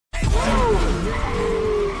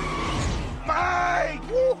Mike!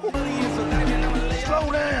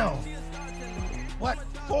 Slow down! What?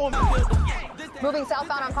 Form? Moving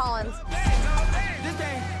southbound on Collins.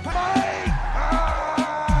 Mike!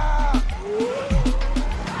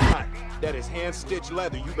 That is hand-stitched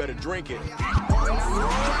leather. You better drink it.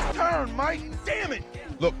 Turn, Mike! Damn it!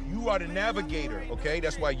 Look, you are the navigator, okay?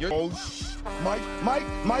 That's why you're... Oh, Mike!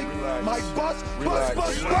 Relax. Mike, bus! Relax.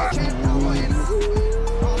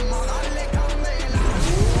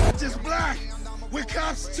 Just black! We're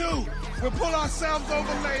cops too! We'll pull ourselves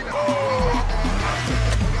over later!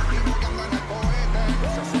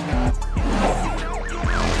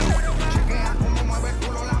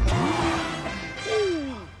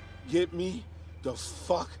 Get me the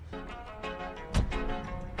fuck...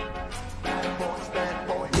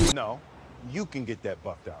 No, you can get that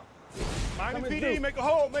bucked out. Miami PD, make a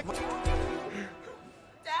hole, make a...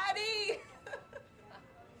 Daddy!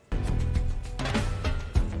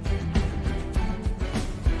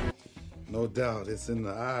 No doubt, it's in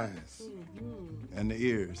the eyes and the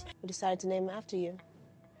ears. We decided to name him after you.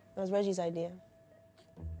 That was Reggie's idea.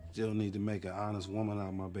 Jill need to make an honest woman out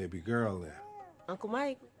of my baby girl there. Uncle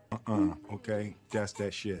Mike. Okay? That's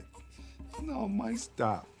that shit. No, Mike,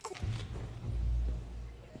 stop.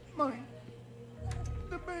 Mike,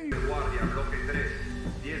 the baby. Guardia, bloque 3,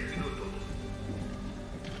 10 minutos.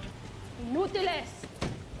 Inútiles!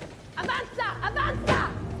 ¡Avanza! ¡Avanza!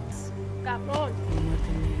 ¡Cabrón!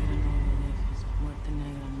 Muerte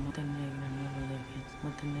negra, no lo dejes.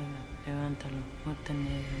 Muerte negra, levántalo. Muerte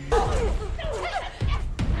negra.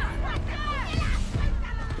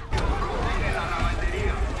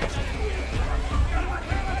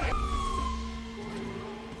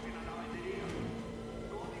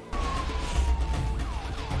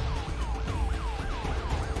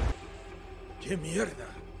 ¡Qué mierda!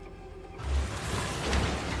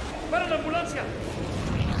 ¡Para la ambulancia!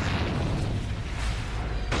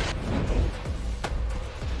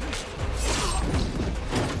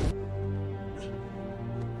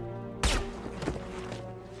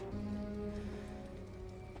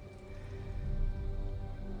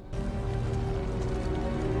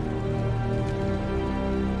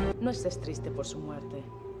 No estés triste por su muerte.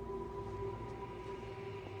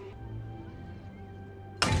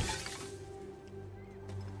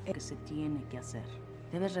 Que se tiene que hacer.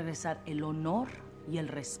 Debes regresar el honor y el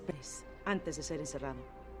respeto antes de ser encerrado.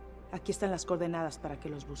 Aquí están las coordenadas para que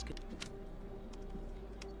los busquen.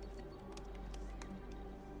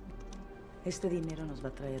 Este dinero nos va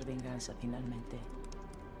a traer venganza finalmente.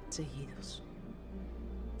 Seguidos.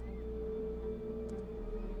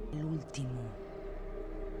 El último.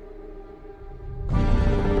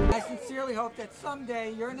 I sincerely hope that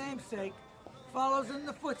someday your namesake follows in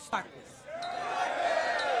the footsteps.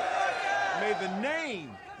 May the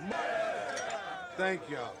name... Thank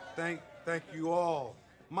y'all. Thank you all.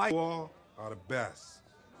 Mike, you all are the best.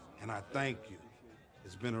 And I thank you.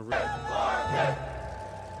 It's been a real...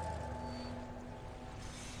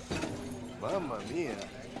 Mamma mia.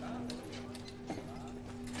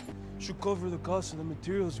 Should cover the cost of the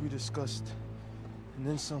materials we discussed. And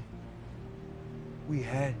then some. We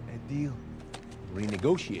had a deal.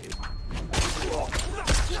 Renegotiate.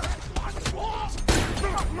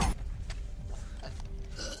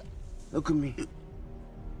 Look at me.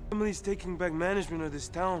 Family's taking back management of this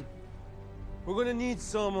town. We're gonna need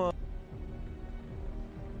some,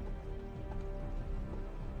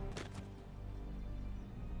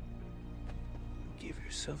 Give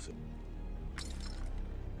yourself a...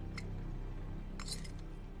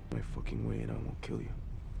 My fucking way and I won't kill you.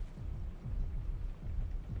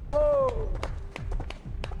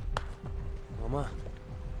 Mamá.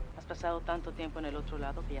 Has pasado tanto tiempo en el otro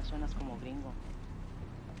lado que ya suenas como gringo.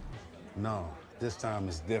 No, this time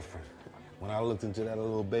it's different. When I looked into that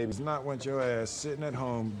little baby... It's not want your ass sitting at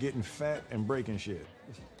home getting fat and breaking shit.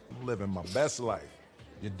 I'm living my best life.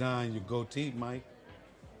 You're dyeing your goatee, Mike.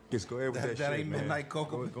 Just go ahead with that shit, That ain't man. midnight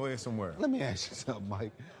cocoa. Go ahead somewhere. Let me ask you something,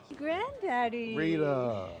 Mike. Granddaddy.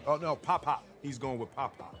 Rita. Oh, no, Pop-Pop. He's going with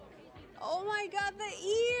Pop-Pop. Oh my God, the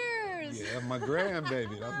ears! Yeah, that's my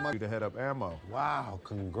grandbaby. That's my... To head up ammo. Wow,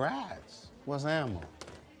 congrats. What's ammo?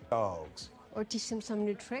 Dogs. Or teach them some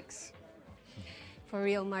new tricks. For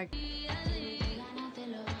real, Mark.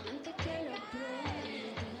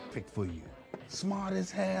 Pick for you. Smart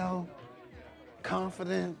as hell,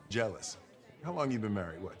 confident. Jealous. How long you been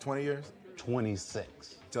married? What, 20 years?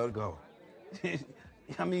 26. Tell her to go.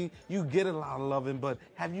 I mean, you get a lot of loving, but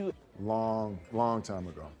have you... Long time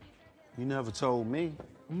ago. You never told me.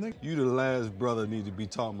 You the last brother need to be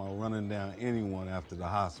talking about running down anyone after the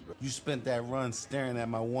hospital. You spent that run staring at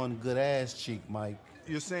my one good ass cheek, Mike.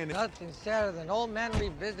 You're saying that... Nothing sadder than old men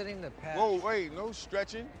revisiting the past. Whoa, wait, no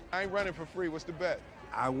stretching. I ain't running for free. What's the bet?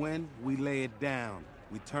 I win, we lay it down.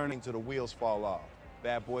 We turn Until the wheels fall off.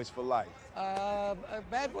 Bad boys for life.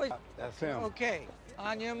 Bad boys. That's him. Okay.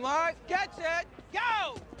 On your mark, get set,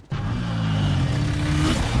 go!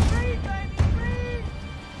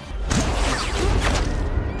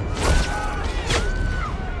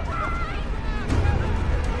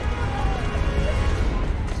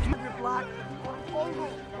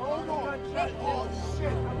 Oh,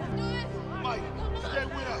 shit. Mike, stay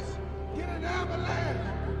with us. Get an ambulance.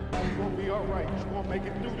 You're gonna be all right. You're gonna make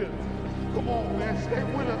it through this. Come on, man. Stay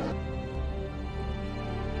with us.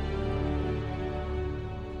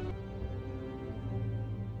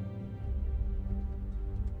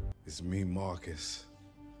 It's me, Marcus.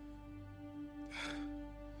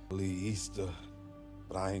 Early Easter,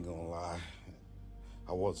 but I ain't gonna lie.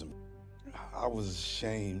 I was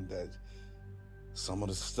ashamed that some of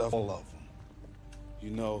the stuff, all of them. You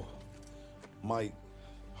know, Mike,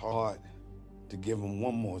 hard to give him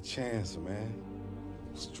one more chance, man.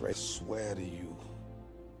 Straight swear to you,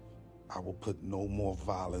 I will put no more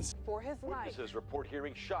violence. For his life. Witnesses report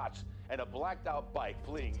hearing shots and a blacked-out bike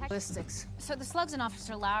fleeing. Ballistics. So the slugs and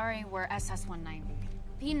Officer Lowry were SS-19.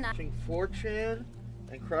 P9. 4chan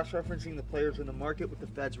and cross-referencing the players in the market with the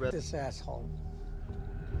Fed's red. This asshole.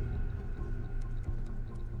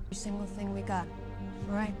 Every single thing we got.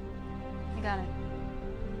 All right. I got it.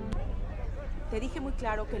 Te dije muy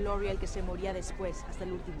claro que Lori el que se moría después, hasta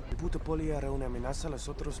el último. El puto poli era una amenaza, los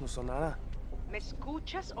otros no son nada. ¿Me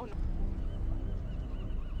escuchas o no?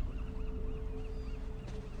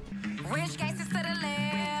 Rich gangsters to the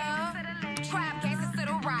left, trap gangsters to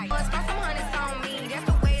the right. Spend some hundreds on me, that's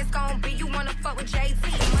the way it's gonna be. You wanna fuck with JT?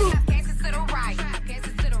 Trap gangsters to the right, trap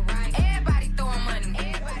gangsters to the right. Everybody throwing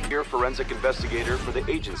money. Here, forensic investigator for the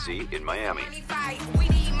agency in Miami.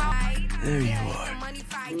 There you are.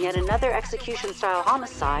 And yet another execution-style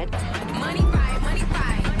homicide. Money fight, money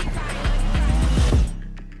fight.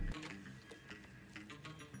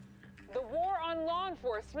 The war on law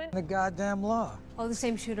enforcement. The goddamn law. Oh, the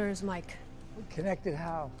same shooter as Mike. Connected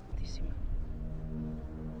how?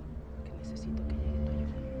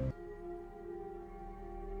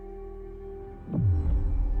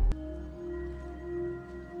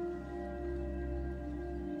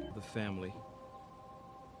 The family.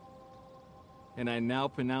 And I now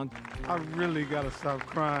pronounce... I really gotta stop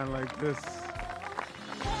crying like this.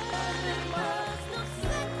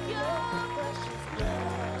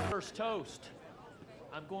 First toast.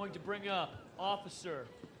 I'm going to bring up Officer.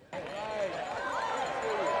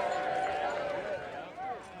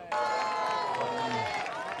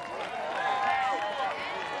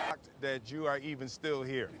 That you are even still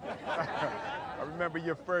here. I remember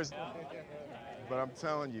your first, but I'm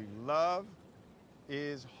telling you, love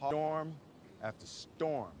is hard. Storm after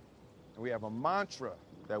storm. And we have a mantra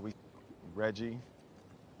that we, Reggie,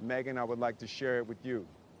 Megan, I would like to share it with you.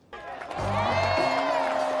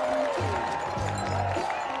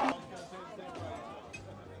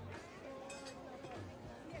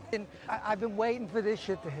 I've been waiting for this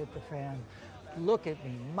shit to hit the fan. Look at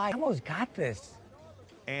me, Mike. I almost got this.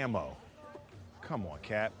 Ammo. Come on,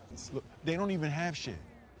 Cap. Look, they don't even have shit.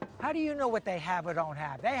 How do you know what they have or don't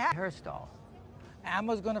have? They have her stall.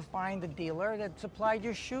 Ammo's gonna find the dealer that supplied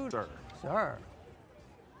your shooter. Sir,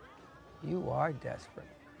 you are desperate.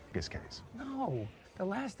 This case. No, the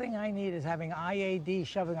last thing I need is having IAD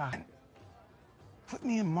shoving a... Put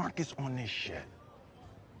me and Marcus on this shit.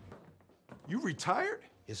 You retired?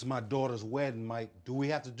 It's my daughter's wedding, Mike. Do we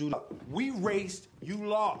have to do that? We raced, you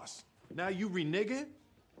lost. Now you reneging?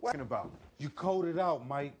 What about? You coded out,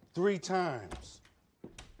 Mike, 3 times.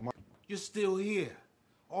 You're still here.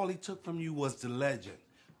 All he took from you was the legend.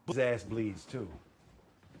 His ass bleeds, too.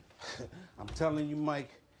 I'm telling you,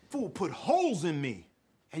 Mike, fool put holes in me.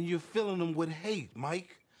 And you're filling them with hate,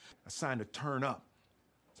 Mike. I signed to turn up.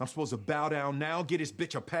 So I'm supposed to bow down now, get this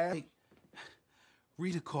bitch a pass?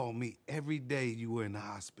 Rita called me every day you were in the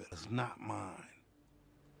hospital. It's not mine.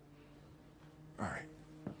 All right.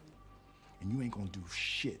 And you ain't gonna do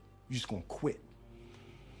shit. You just gonna quit.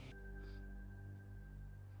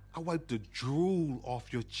 I wiped the drool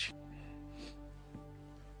off your chin.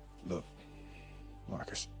 Look,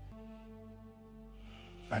 Marcus,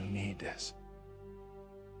 I need this.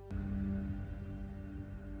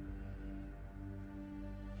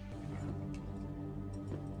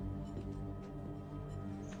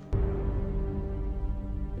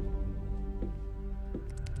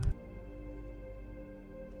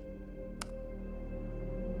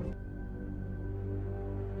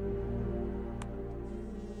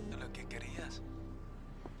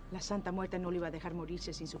 La Santa Muerte no le iba a dejar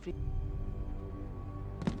morirse sin sufrir.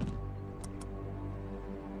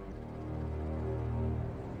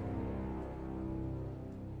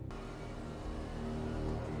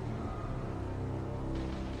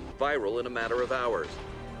 Viral in a matter of hours.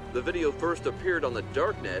 The video first appeared on the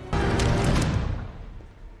darknet.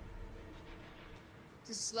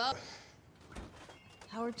 Slow.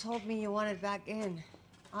 Howard told me you wanted back in.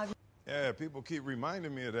 Yeah, people keep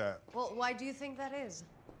reminding me of that. Well, why do you think that is?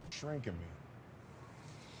 Shrinking me.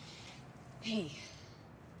 Hey.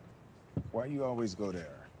 Why you always go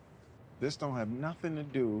there? This don't have nothing to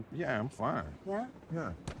do. Yeah, I'm fine. Yeah?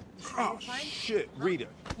 Yeah. Oh, shit, Rita.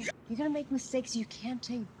 You're gonna make mistakes you can't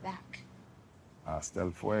take back. Hasta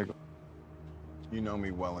el fuego. You know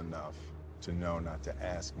me well enough to know not to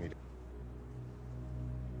ask me to.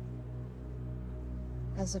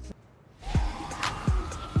 As a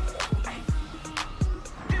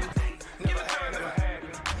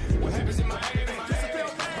What happens in Miami?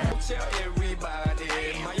 Tell everybody.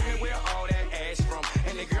 Miami, where all that ash from?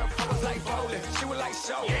 And the girl was like bowling. She was like,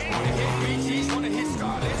 show. Wanna hit BGs, wanna hit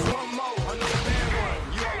Scarlett's. One more. Another bad one.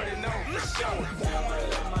 You already know for sure.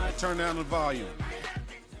 Turn down the volume.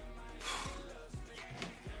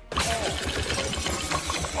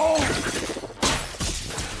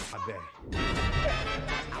 My bad.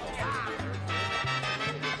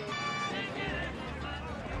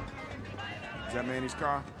 Is that Manny's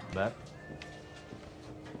car? That.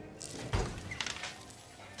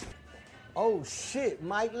 Oh, shit,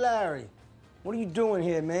 Mike Larry. What are you doing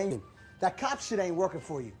here, man? That cop shit ain't working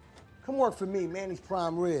for you. Come work for me, Manny's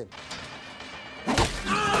prime rib.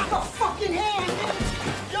 Ah, the fucking hand, man!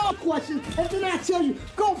 Your question, and then I tell you,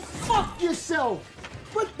 go fuck yourself!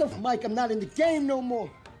 What the Mike, I'm not in the game no more.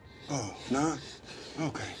 Oh, nah?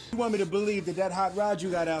 Okay. You want me to believe that that hot rod you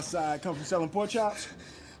got outside come from selling pork chops?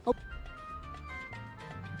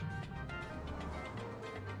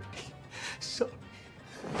 So,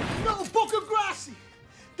 no, Booker Grassi!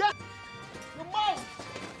 That... Yo, Mike!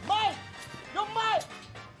 Mike! Yo, Mike!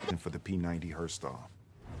 And for the P90 Hearstall.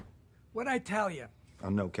 What'd I tell you? I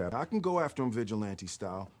know, Cap. I can go after him vigilante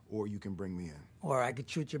style, or you can bring me in. Or I could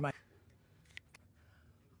shoot your mic.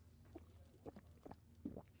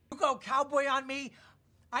 You go cowboy on me.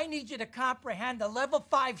 I need you to comprehend a level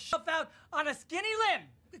 5 shove out on a skinny limb.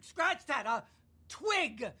 Scratch that, a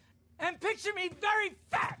twig. And picture me very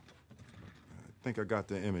fat. I think I got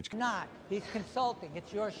the image. Not. He's consulting.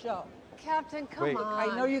 It's your show. Captain, come on. I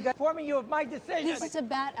know you got informing you of my decision. This is a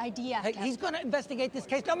bad idea. Hey, he's going to investigate this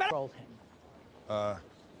case no matter. I'm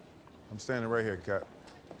standing right here, Cap.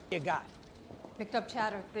 You got. Picked up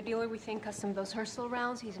chatter. The dealer we think custom those Hearstall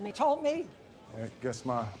rounds. He's made. Told me. I guess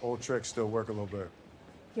my old tricks still work a little bit.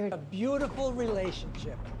 You're a beautiful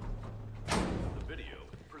relationship. The video.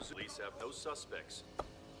 Police have no suspects.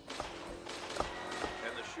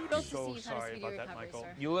 And the shooter. So sorry about that, Michael.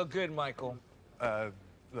 You look good, Michael.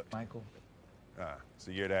 Look. Michael.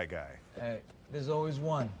 So you're that guy. Hey, there's always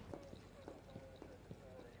one.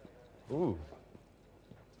 Ooh.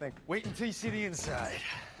 Wait until you see the inside.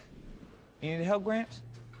 You need help, Gramps?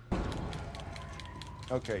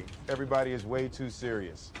 Okay, everybody is way too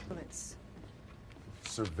serious.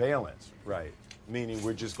 Surveillance, right. Meaning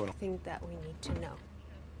we're just gonna Think that we need to know.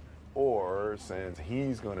 or since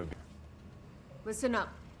he's gonna be Listen up.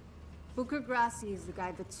 Booker Grassi is the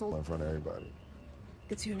guy that sold. in front of everybody.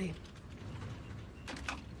 What's your name?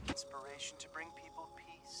 Inspiration to bring people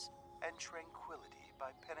peace and tranquility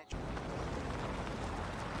by penetrating.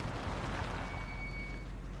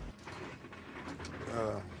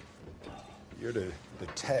 You're the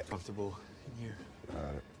tech. Comfortable in here.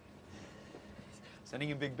 Got it. Sending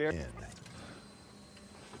you Big Bear. In.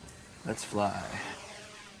 Let's fly.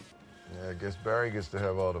 Yeah, I guess Barry gets to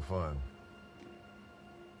have all the fun.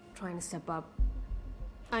 Trying to step up.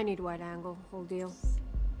 I need wide angle, whole deal.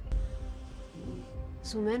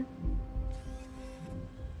 Zoom in.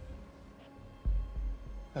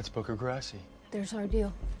 That's Booker Grassi. There's our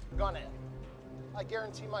deal. Gonna. I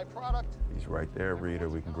guarantee my product. He's right there, Rita.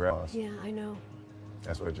 We can grab us. Yeah, I know.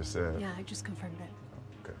 That's what I just said. Yeah, I just confirmed it.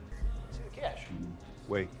 Okay. See the cash.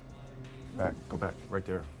 Wait. Back. Go back. Right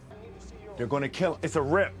there. They're gonna kill him. It's a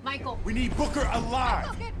rip. Michael. We need Booker alive.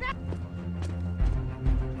 Michael, get back.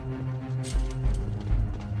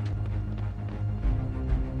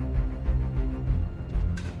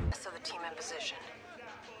 So the team in position.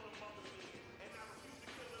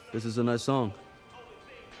 This is a nice song.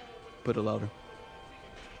 Put it louder.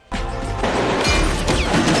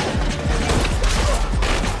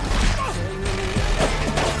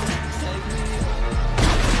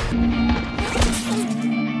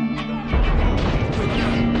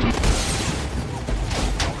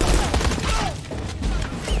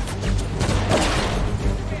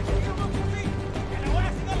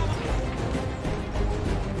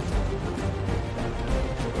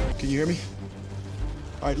 hear me?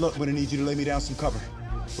 All right, look, I'm gonna need you to lay me down some cover.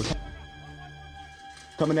 We're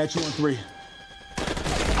coming at you on 3.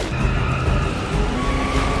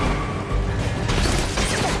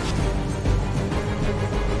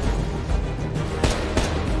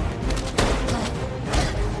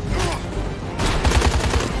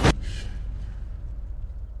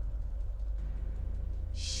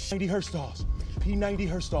 P90 Herstalls. P90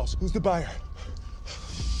 Herstalls. Who's the buyer?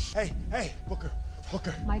 Hey, Booker.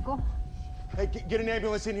 Michael? Hey, get an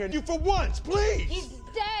ambulance in here. You for once, please! He's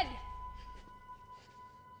dead!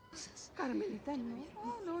 Carmelita,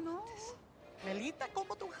 no. Melita,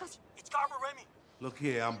 ¿cómo tú vas? It's Carver Remy. Look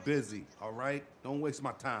here, I'm busy, all right? Don't waste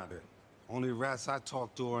my time. Only rats I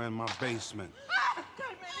talk to are in my basement.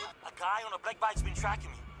 A guy on a black bike's been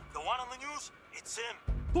tracking me. The one on the news, it's him.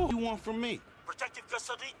 Who you want from me? Protective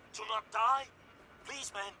custody to not die.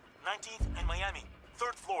 Please, man. 19th and Miami.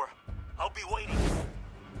 3rd floor. I'll be waiting.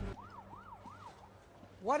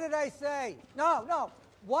 What did I say? No.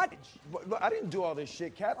 What? Look, I didn't do all this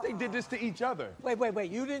shit, Cap. They did this to each other.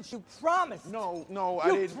 Wait. You promised. No,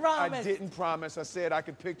 You promised. I didn't promise. I said I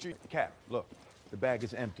could picture. Cap, look, the bag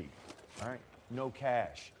is empty. All right? No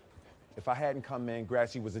cash. If I hadn't come in,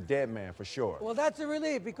 Grassy was a dead man for sure. Well, that's a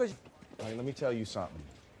relief because... All right, let me tell you something.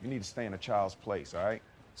 You need to stay in a child's place, all right?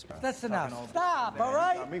 That's enough. Stop, all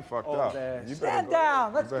right? Got me fucked up. You Stand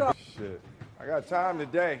down. Let's go. Shit. I got time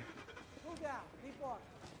today. Move down. Keep walking.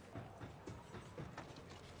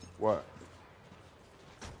 What?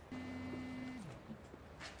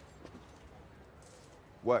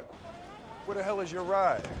 What? Where the hell is your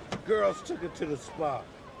ride? Girls took it to the spot.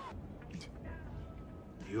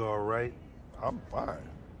 You all right? I'm fine.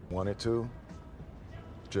 Wanted to,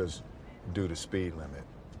 just do the speed limit.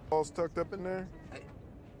 Balls tucked up in there? Hey,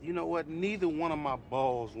 you know what? Neither one of my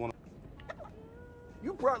balls want.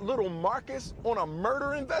 You brought little Marcus on a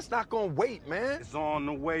murder and that's not gonna wait, man. It's on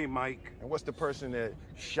the way, Mike. And what's the person that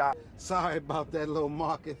shot? Sorry about that, little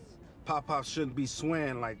Marcus. Pop-Pop shouldn't be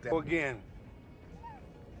swearing like that. Again.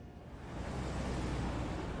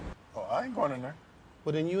 Oh, I ain't going in there.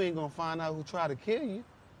 Well, then you ain't gonna find out who tried to kill you.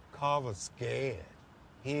 Carver's scared.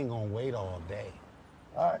 He ain't gonna wait all day.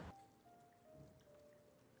 All right.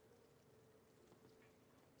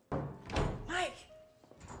 Mike,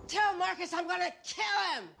 tell Marcus I'm gonna kill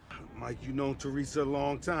him. Mike, you known Teresa a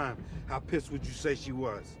long time. How pissed would you say she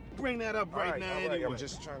was? Bring that up right now anyway. I'm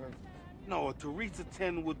just trying to... No, a Teresa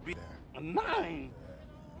 10 would be a 9.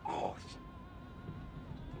 Oh,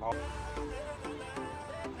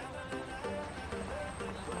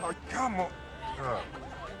 Oh, come on.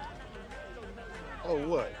 Oh,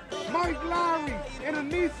 what? Mike Lowry in a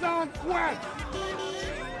Nissan Quest.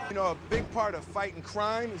 You know, a big part of fighting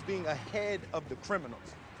crime is being ahead of the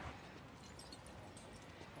criminals.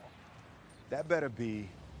 That better be...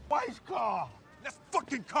 White's car. That's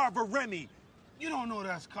fucking Carver Remy. You don't know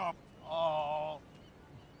that's Carver. Oh,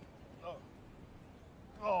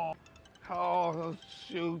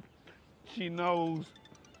 shoot. She knows.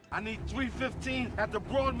 I need 315 at the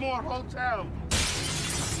Broadmoor Hotel.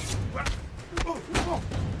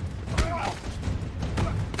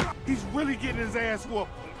 He's really getting his ass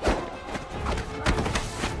whooped.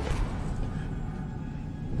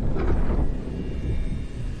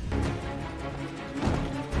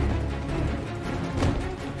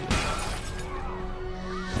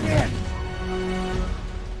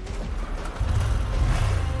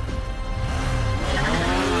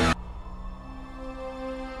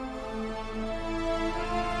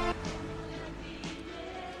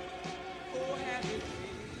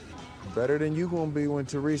 Better than you gonna be when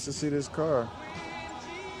Teresa see this car.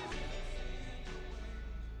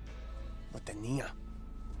 Lo tenía.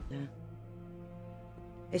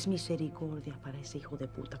 Es misericordia para ese hijo de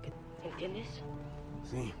puta que... ¿Entiendes?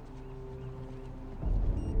 Sí.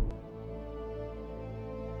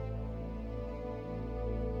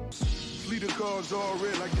 Fleet of cars all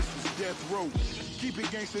red like this was death row. Keep it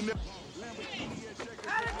gangsta. Make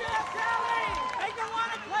her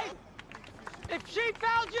want to play. If she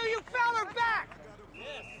found you, you found her back.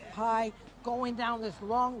 Yes. Hi, going down this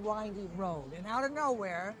long, windy road, and out of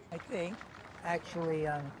nowhere, I think. Actually,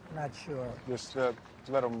 I'm not sure. Just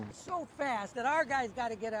let them... So fast that our guy's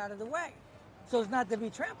got to get out of the way, so as not to be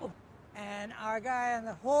trampled. And our guy on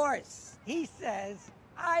the horse, he says,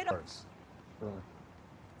 I don't...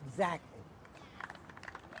 Exactly.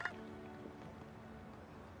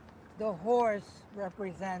 The horse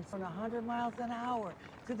represents 100 miles an hour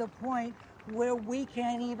to the point where we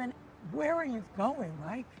can't even... Where are you going,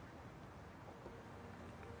 Mike?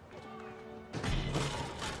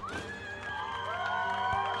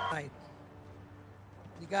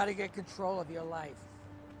 You got to get control of your life.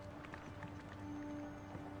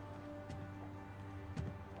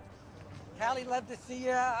 Sally, love to see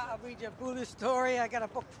you. I'll read you a Buddha story. I got a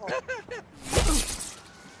book for you.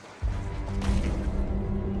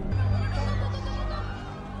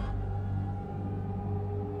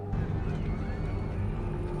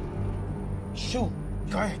 Shoot.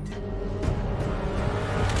 Go ahead.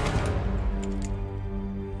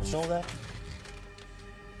 Show that.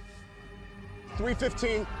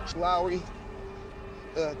 315, Lowry.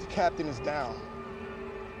 The captain is down.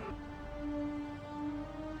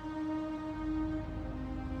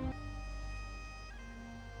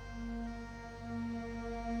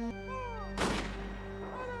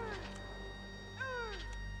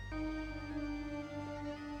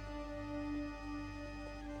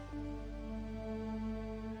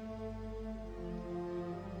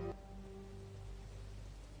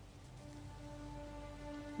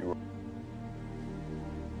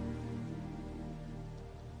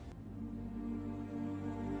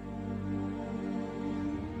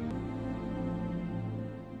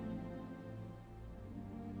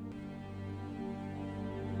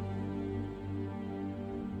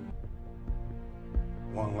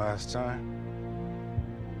 One last time.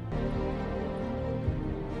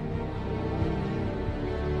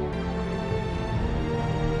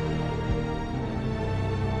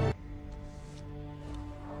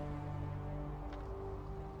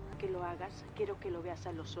 Que lo hagas, quiero que lo veas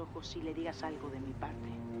a los ojos y le digas algo de mi parte.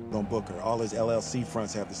 On Booker, all his LLC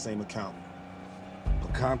fronts have the same account.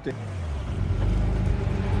 Compton.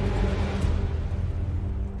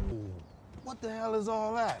 What the hell is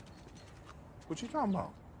all that? What you talking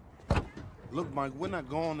about? Look, Mike, we're not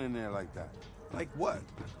going in there like that. Like what?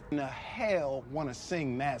 In the hell wanna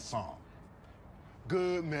sing that song?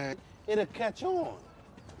 Good, man. It'll catch on.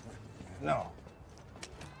 No.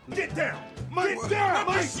 Get down! Mike, get down!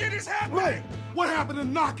 Mike, This shit is happening! Mike, what happened to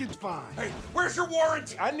Knocking's fine? Hey, where's your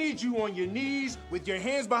warrant? I need you on your knees with your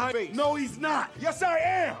hands behind your face. No, he's not. Yes, I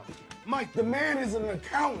am. Mike, the man is an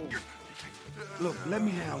accountant. Look, let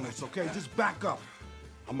me handle this, okay? Just back up.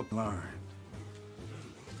 I'm gonna learn.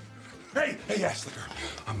 Hey, Ashley girl,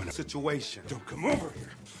 I'm in a Situation. Don't come over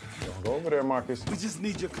here. Don't go over there, Marcus. We just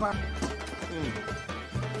need your clap.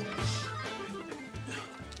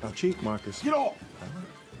 Our cheek, Marcus. Get off!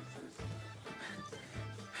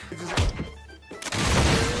 I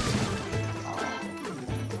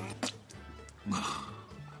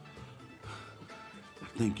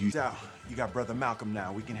think you Out. You got Brother Malcolm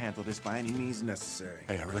now. We can handle this by any means necessary.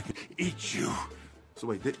 Hey, I really could eat you. So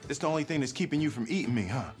wait, this the only thing that's keeping you from eating me,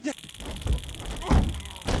 huh? Yeah.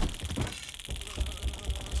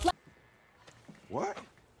 What?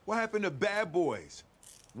 What happened to Bad Boys?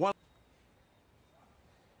 One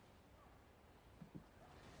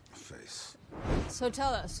face. So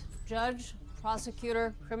tell us, judge,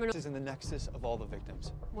 prosecutor, criminal. This is in the nexus of all the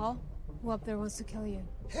victims. Well, who up there wants to kill you?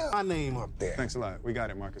 Hell, my name up there. Thanks a lot. We got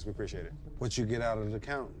it, Marcus. We appreciate it. What you get out of the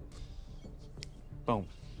accountant? Boom.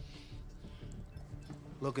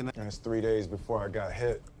 Looking at That's 3 days before I got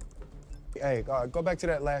hit. Hey, go back to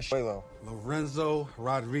that last show. Lorenzo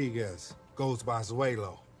Rodriguez goes by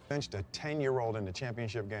Zuelo. Benched a 10-year-old in the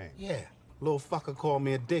championship game. Yeah, little fucker called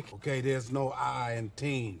me a dick. Okay, there's no I in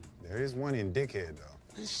team. There is one in dickhead,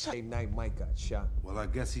 though. Same night Mike got shot. Well, I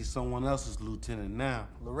guess he's someone else's lieutenant now.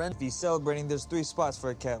 Lorenzo, if he's celebrating, there's 3 spots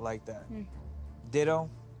for a cat like that. Ditto.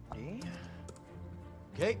 Yeah.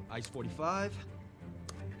 Okay, ice 45.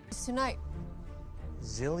 It's tonight.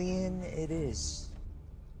 Zillion it is.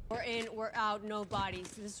 We're in, we're out, no bodies.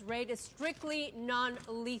 This raid is strictly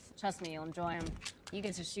non-lethal. Trust me, you'll enjoy them. You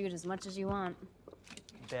get to shoot as much as you want.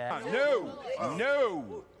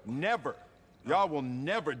 No, never. Y'all will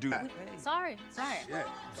never do that. Sorry. Yeah.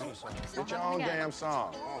 Get your own damn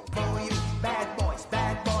song. For you, bad boys,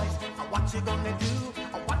 what you gonna do?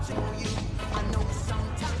 What you gonna you? I know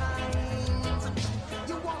sometimes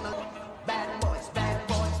you wanna bad boys,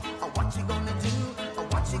 what you gonna do?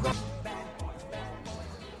 What you gonna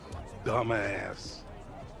Dumbass.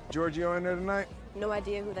 Giorgio in there tonight? No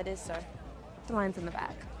idea who that is, sir. The line's in the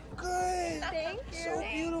back. Good. Thank you. So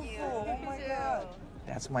beautiful. Oh my God.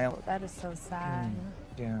 That's my. That is so sad.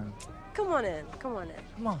 Yeah. Come on in. Come on in.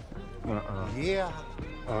 Come on. Yeah.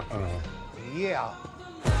 Yeah.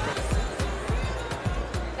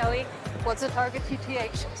 Kelly, what's the target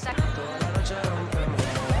TTH? Second.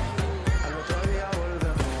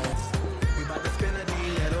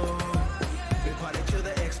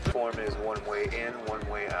 Form is one way in, one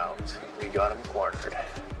way out. We got him cornered.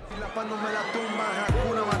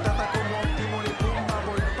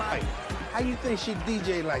 Hey, how you think she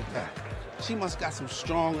DJ like that? She must got some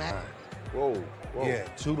strong ass. Whoa. Yeah,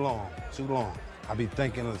 too long. I be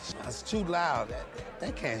thinking that's too loud.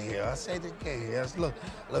 They can't hear us. Say they can't hear us. Look,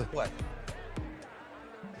 what?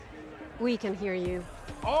 We can hear you.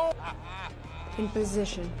 Oh! In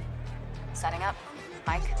position. Setting up.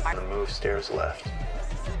 Mike. Move stairs left.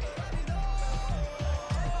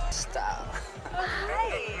 Stop.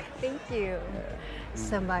 Hi. Thank you.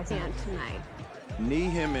 Somebody's hand tonight. Knee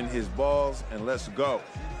him in his balls and let's go.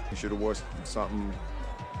 You should have worn something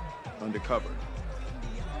undercover.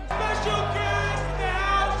 Special guest in the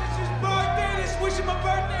house. It's his birthday. Let's wish him a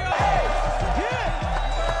birthday. Hey! Yeah!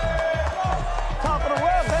 Top of the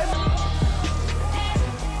world, baby.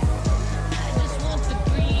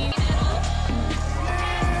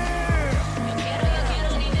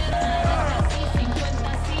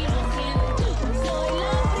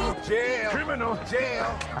 Jail. Criminal.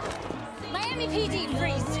 Jail. Miami PD,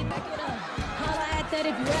 freeze.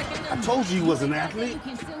 I told you he was an athlete.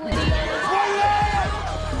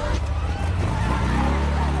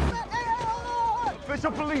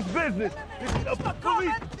 Official police business.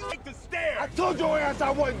 Police. Take the stairs. I told your ass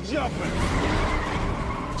I wasn't jumping.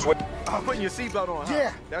 I'm putting your seatbelt on, huh?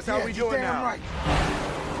 Yeah. That's how we do it now. Right.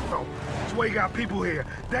 No, that's why you got people here.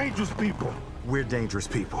 Dangerous people. We're dangerous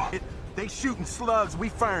people. They shooting slugs, we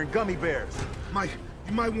firing gummy bears. Mike,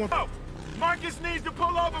 you might want... Oh, Marcus needs to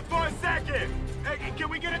pull over for a second. Hey, can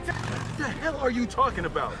we get a... What the hell are you talking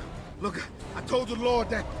about? Look, I told the Lord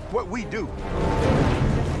that... What we do.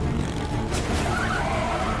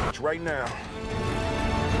 It's right now.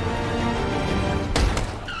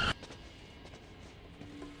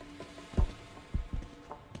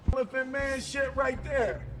 Flipping man shit right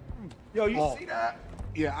there. Yo, you see that?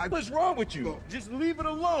 Yeah, What's wrong with you? Just leave it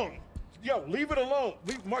alone. Yo, leave it alone.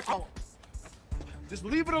 Leave Marcus. Just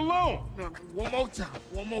leave it alone. No, one more time.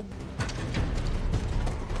 One more...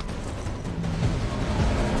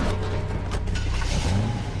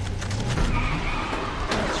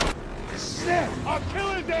 Shit! I'll kill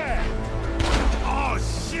his dad! Oh,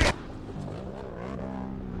 shit!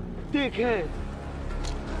 Dickhead.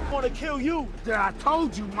 I want to kill you. Yeah, I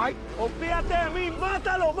told you, Mike. Olvídate de mí,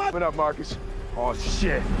 mátalo, mátalo. What up, Marcus? Oh,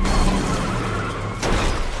 shit.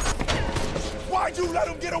 Why'd you let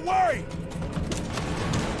him get away?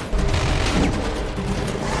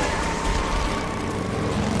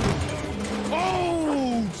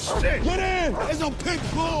 Oh, shit! Get in! It's a pit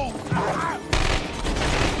bull!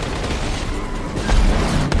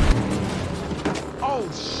 Oh,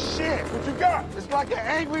 shit! What you got? It's like an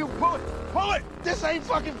angry bullet. Pull it! This ain't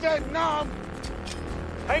fucking Vietnam.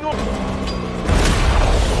 Hang on.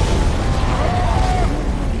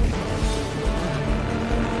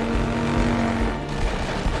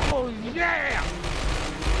 Oh, yeah!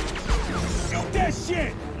 Shoot that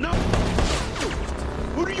shit! No!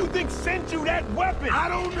 Who do you think sent you that weapon? I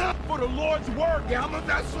don't know. For the Lord's work. Yeah, I'm a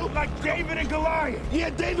vessel. Like David and Goliath. Yeah,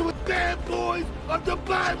 David was bad boys of the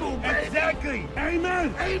Bible, baby. Exactly.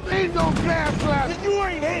 Amen. Amen, no glass glass. You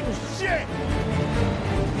ain't hitting shit.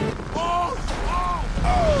 Oh, oh,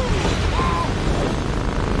 oh, oh.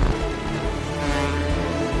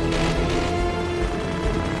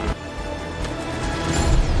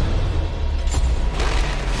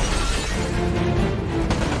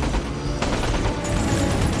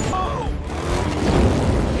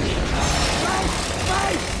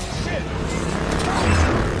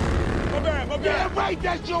 Yeah, right,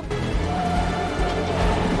 that's your...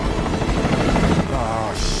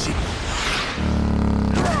 Oh, shit.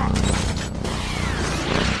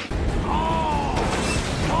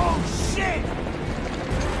 Oh, shit!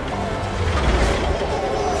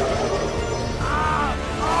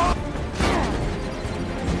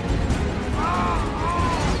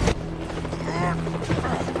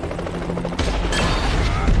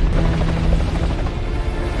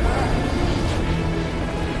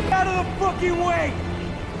 Out of the fucking way!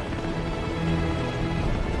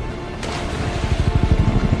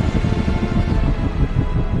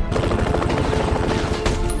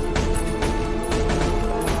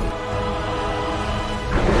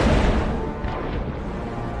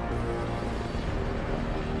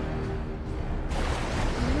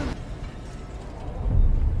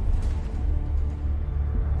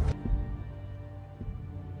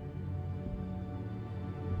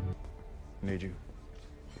 Need you.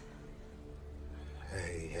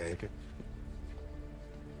 Hey.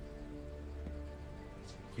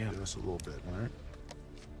 Yeah. Just a little bit, all right?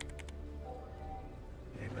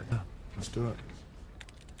 Hey, but let's do it.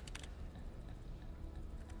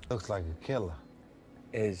 Looks like a killer.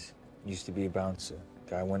 Used to be a bouncer.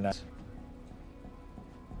 Guy went nuts.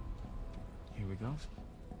 Here we go.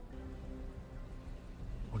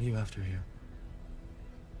 What are you after here?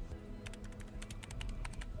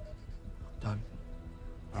 Done.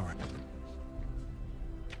 All right.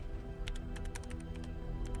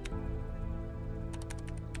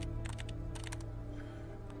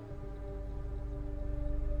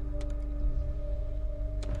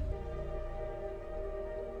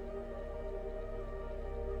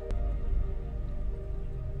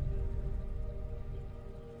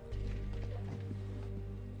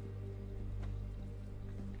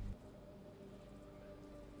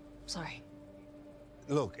 Sorry.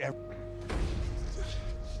 Look,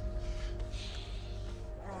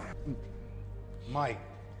 Mike.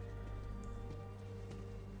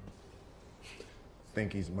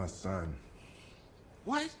 Think he's my son.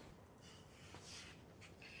 What?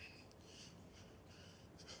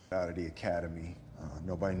 Out of the academy,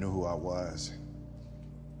 nobody knew who I was.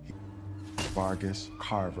 Vargas,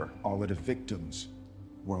 Carver, all of the victims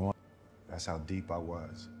were on. That's how deep I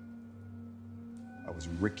was. I was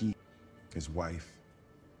Ricky, his wife,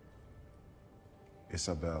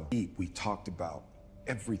 Isabel. We talked about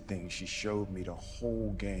everything. She showed me the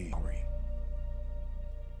whole game.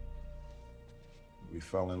 We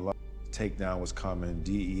fell in love. Takedown was coming,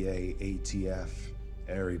 DEA, ATF,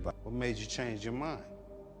 everybody. What made you change your mind?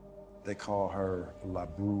 They call her La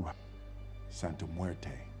Bruja, Santa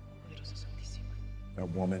Muerte. That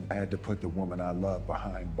woman, I had to put the woman I love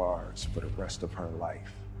behind bars for the rest of her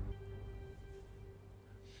life.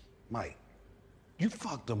 Mike, you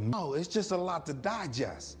fucked them. No, it's just a lot to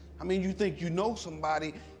digest. I mean, you think you know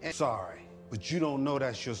somebody and... Sorry, but you don't know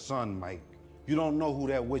that's your son, Mike. You don't know who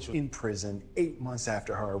that witch was. In prison 8 months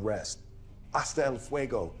after her arrest. Hasta el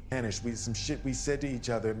fuego. Spanish, some shit we said to each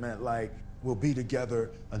other meant like, we'll be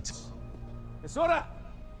together until... Es hora!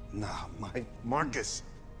 Nah, Mike. Marcus.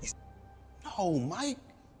 No, Mike.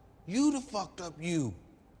 You the fucked up you.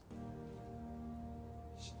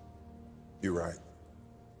 You're right.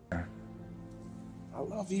 I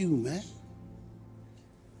love you, man.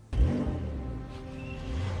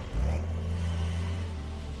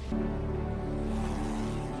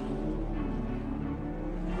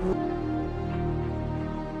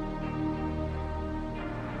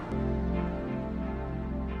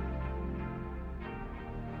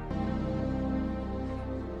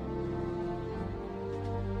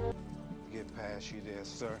 Get past you there,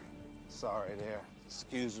 sir. Sorry there.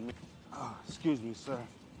 Excuse me. Excuse me, sir.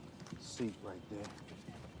 Seat right there.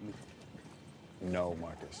 No,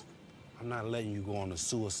 Marcus. I'm not letting you go on the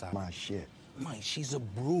suicide. My shit. Mike, she's a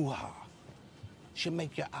bruja. She'll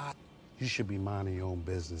make your eye. You should be minding your own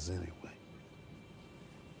business anyway.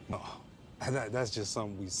 No, that's just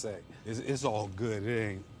something we say. It's all good, it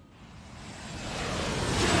ain't.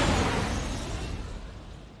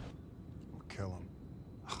 We'll kill him.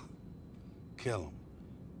 Kill him.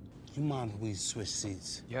 You mind if we switch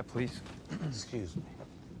seats? Yeah, please. Excuse me.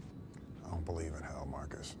 I don't believe in hell,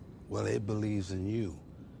 Marcus. Well, it believes in you.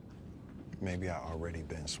 Maybe I already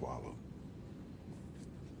been swallowed.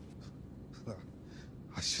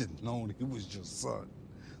 I should have known he was your son.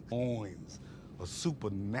 Owens, a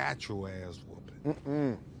supernatural ass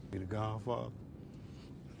whooping. Be the Godfather.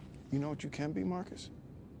 You know what you can be, Marcus?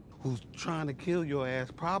 Who's trying to kill your ass,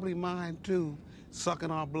 probably mine too,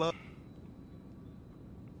 sucking our blood.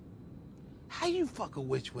 How you fuck a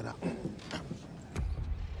witch without...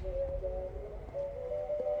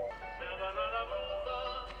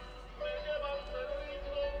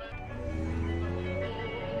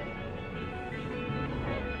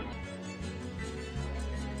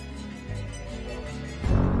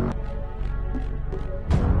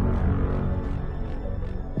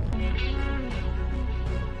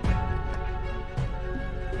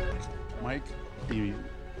 Mike y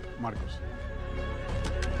Marcos.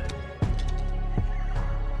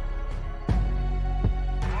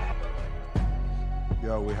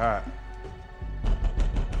 Yo, we hot.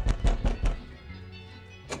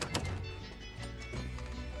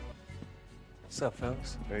 What's up,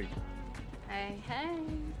 fellas? Hey. Hey, hey.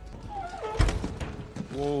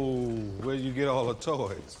 Whoa, where'd you get all the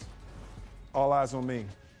toys? All eyes on me.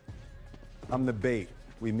 I'm the bait.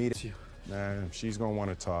 We meet you. Nah, she's gonna want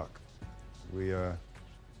to talk. We,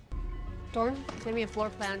 Dorn, give me a floor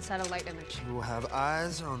plan satellite image. We will have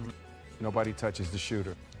eyes on... Nobody touches the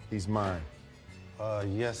shooter. He's mine.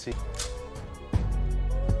 Yes, he...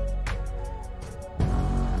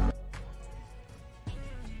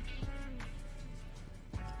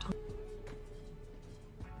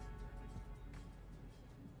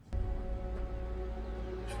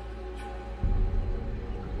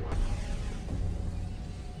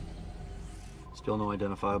 Still no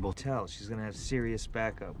identifiable. Tell she's gonna have serious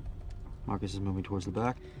backup. Marcus is moving towards the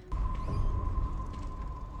back.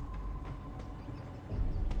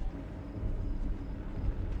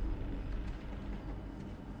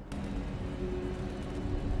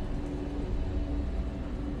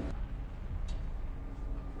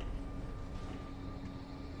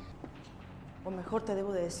 O mejor te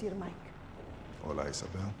debo de decir, Mike. Hola,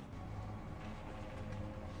 Isabel.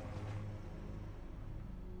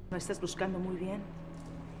 Me estás buscando muy bien.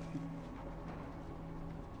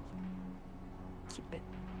 Keep it.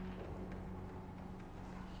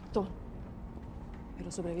 Don't. Pero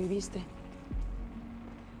sobreviviste.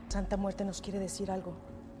 Santa Muerte nos quiere decir algo.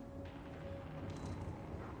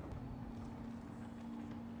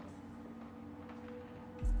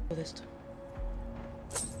 De esto.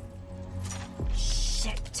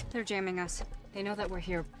 Shit! They're jamming us. They know that we're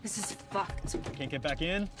here. This is fucked. Can't get back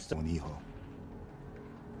in? Un hijo.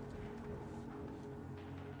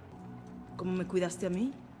 ¿Cómo me cuidaste a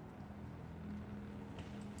mí?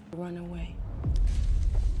 Run away.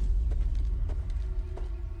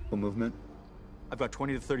 Movement. I've got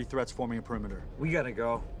 20 to 30 threats forming a perimeter. We gotta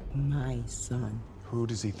go. My son. Who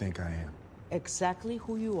does he think I am? Exactly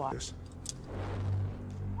who you are. Yes.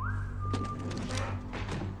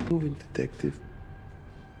 Moving, detective.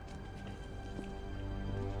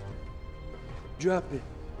 Drop it.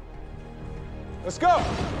 Let's go!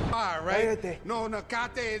 All right? No, no.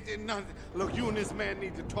 Look, you and this man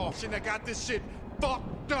need to talk. Shit, I got this shit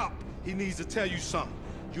fucked up. He needs to tell you something.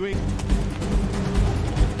 You ain't...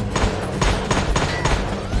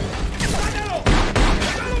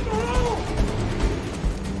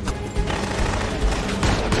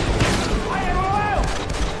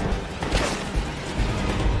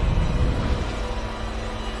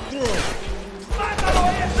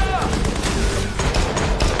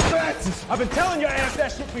 I've been telling your ass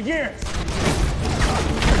that shit for years.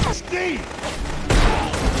 Steve!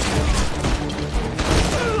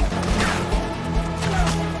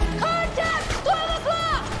 Contact! 12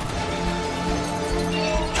 o'clock!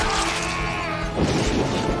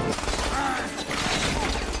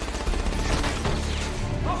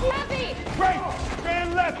 Happy! Right!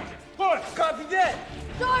 Stand left! Push! Copy that!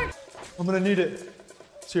 Start! I'm gonna need it.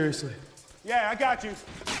 Seriously. Yeah, I got you,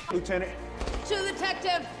 Lieutenant. To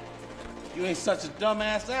detective! You ain't such a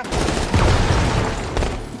dumbass after.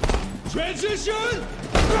 Transition!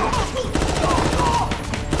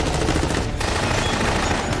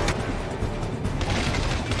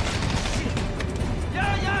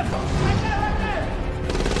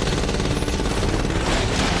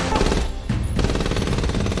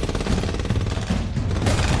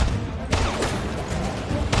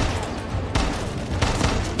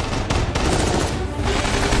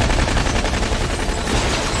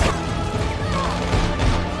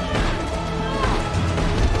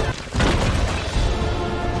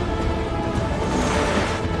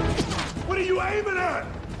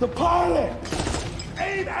 The pilot!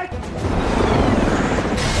 Aim at...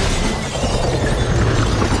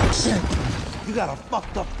 Shit! You got a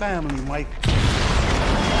fucked up family, Mike.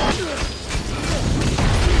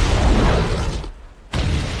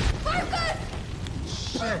 Marcus!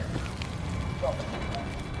 Shit!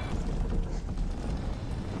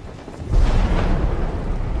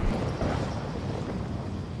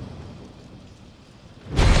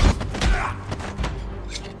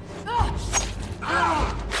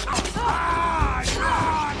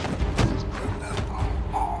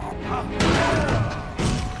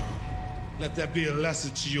 Let that be a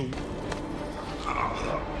lesson to you.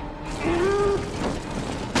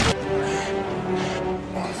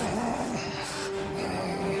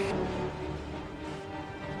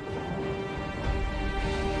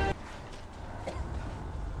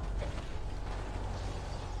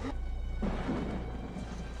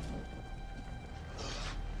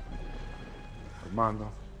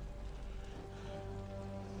 Armando.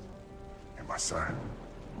 And my son.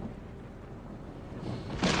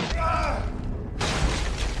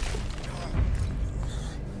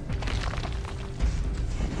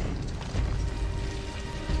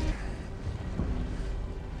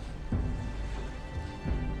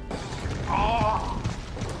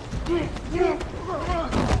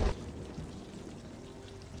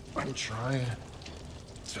 I'm trying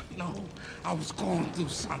to know I was going through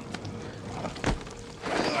something.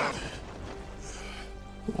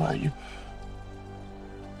 Who are you?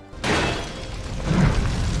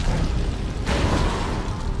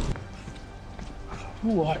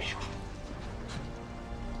 Who are you?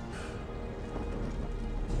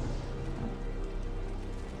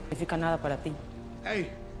 No significa nada para ti.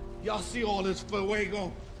 Hey, y'all see all this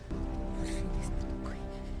fuego?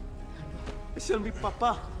 Ese es mi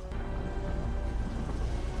papá.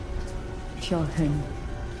 Kill him.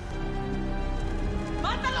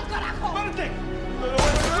 ¡Mátalo, carajo! ¡Espérate!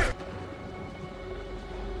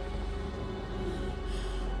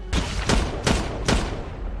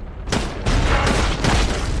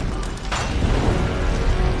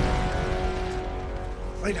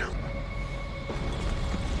 Lay down.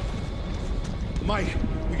 Mike,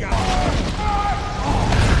 we got...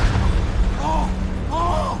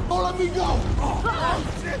 Oh, let me go!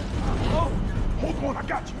 Shit! Oh, hold on, I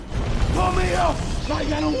got you. Pull me up!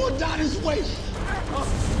 Mike, I don't want to die this way!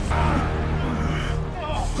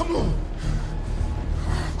 Come on.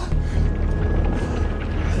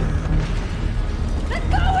 Let's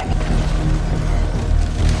go!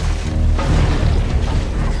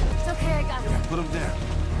 It's okay, I got it. Put him down.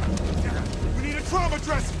 We need a trauma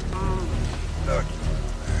dressing. Look.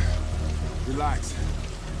 Relax.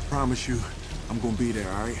 Promise you, I'm gonna be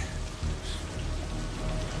there, all right?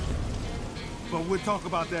 But we'll talk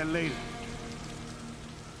about that later.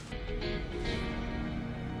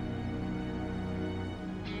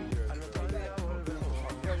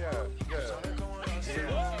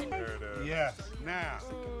 Yes, now,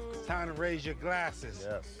 it's time to raise your glasses.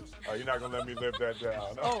 Yes. Oh, you're not gonna let me live that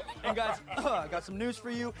down. Oh, and guys, I got some news for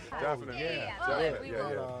you. Definitely. Yeah. Definitely. We Yeah,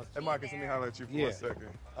 will. yeah. Hey, Marcus, let me holler at you for a second.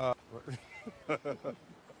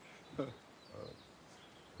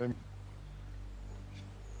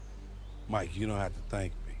 Mike, you don't have to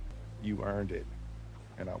thank me. You earned it,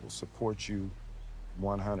 and I will support you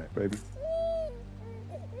 100, baby.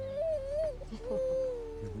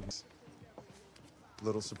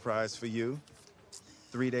 Little surprise for you.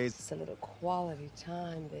 3 days. It's a little quality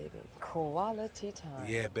time, baby. Quality time.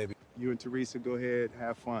 Yeah, baby. You and Teresa go ahead,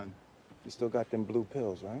 have fun. You still got them blue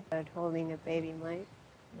pills, right? Holding a baby, Mike.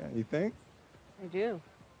 Yeah, you think? I do.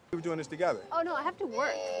 We were doing this together. Oh, no, I have to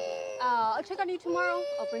work. I'll check on you tomorrow.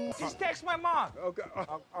 I'll bring you. Just text my mom. Okay,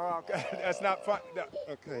 okay. That's not fun. No,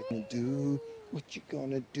 okay. Do what you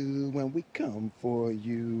gonna do when we come for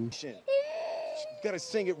you. You gotta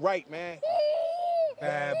sing it right, man.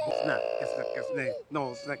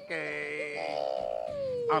 No,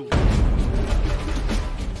 I'm.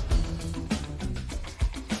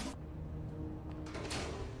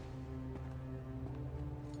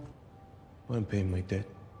 I'm paying my debt.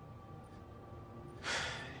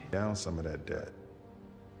 Down some of that debt.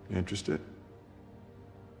 You interested?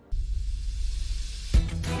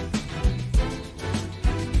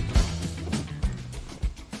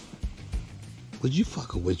 Would you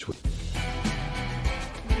fuck a witch with?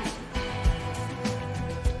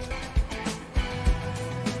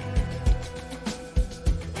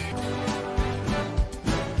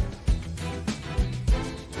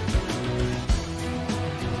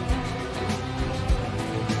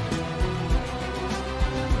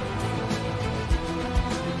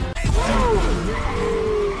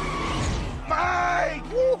 Mike!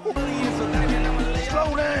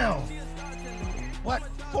 Slow down! What?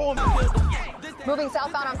 For me? Moving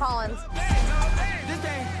southbound on Collins.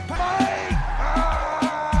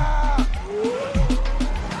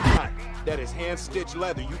 That is hand-stitched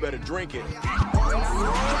leather. You better drink it.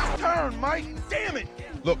 Turn, Mike! Damn it!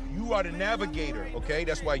 Look, you are the navigator, okay?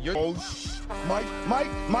 That's why you're... Oh, Mike,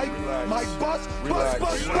 Relax. Mike, bust! Relax.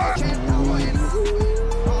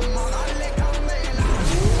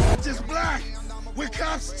 Just black! We're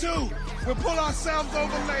cops too! We'll pull ourselves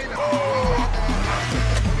over later!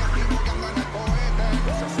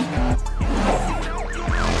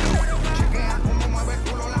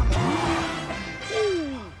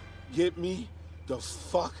 Get me the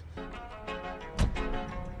fuck.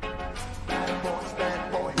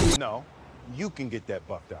 No, you can get that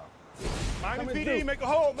bucked out. Miami PD, make a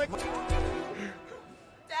hole, make.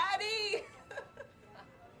 Daddy!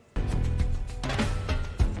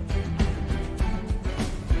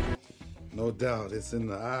 No doubt, it's in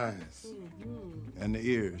the eyes and the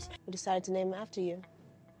ears. We decided to name him after you.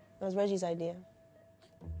 That was Reggie's idea.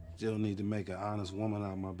 Still need to make an honest woman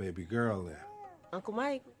out of my baby girl there. Uncle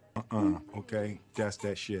Mike. Okay? That's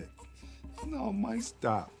that shit. No, Mike,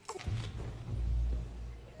 stop.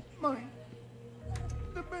 Mike,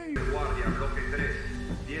 the baby. Guardia, bloque 3,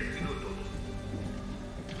 10 minutos.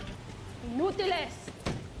 Inútiles!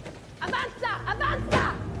 ¡Avanza!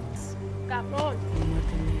 ¡Avanza! ¡Cabrón!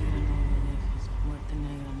 Muerte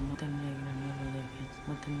negra, muerte negra, no lo dejes.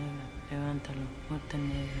 Muerte negra, levántalo. Muerte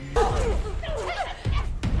negra.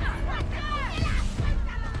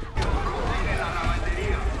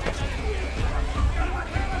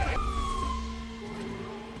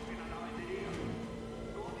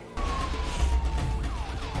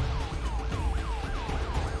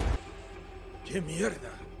 ¡Qué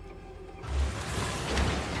mierda!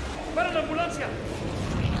 ¡Para la ambulancia!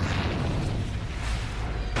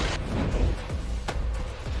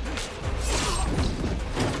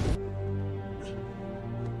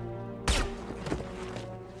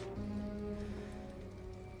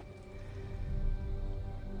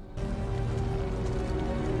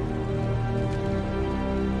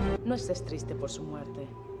 No estés triste por su muerte.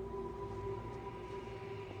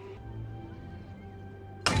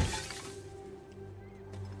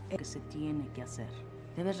 Es que se tiene que hacer.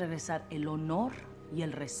 Debes regresar el honor y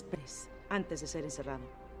el respeto antes de ser encerrado.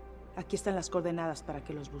 Aquí están las coordenadas para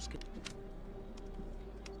que los busques.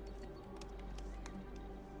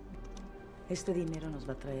 Este dinero nos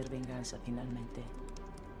va a traer venganza finalmente.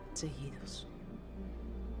 Seguidos.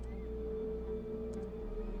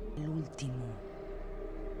 El último.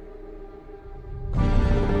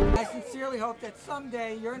 I sincerely hope that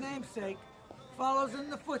someday your namesake follows in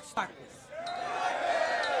the footsteps.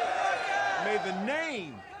 May the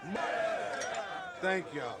name.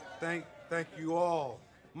 Thank y'all. Thank you all.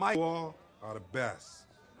 You all are the best.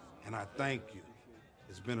 And I thank you.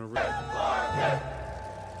 It's been a real.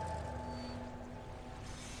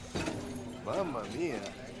 Mamma mia.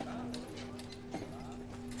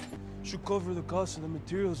 Should cover the cost of the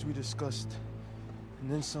materials we discussed.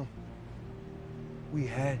 And then some. We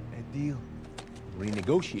had a deal.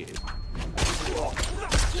 Renegotiated.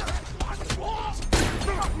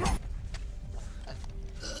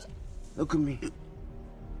 Look at me.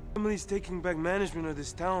 Family's taking back management of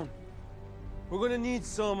this town. We're gonna need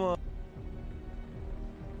some,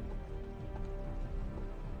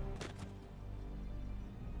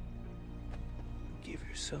 Give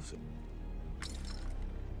yourself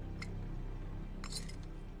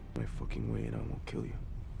my fucking way and I won't kill you.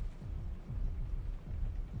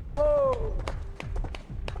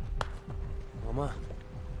 Mamá.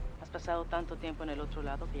 Has pasado tanto tiempo en el otro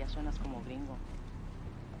lado que ya suenas como gringo.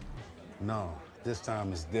 No, this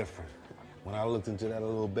time it's different. When I looked into that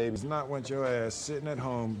little baby. It's not want your ass sitting at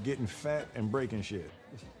home getting fat and breaking shit.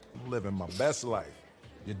 I'm living my best life.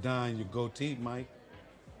 You're dying your goatee, Mike.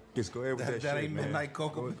 Just go ahead with that shit, That ain't man. midnight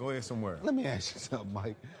cocoa. Go ahead somewhere. Let me ask you something,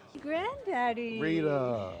 Mike. Granddaddy.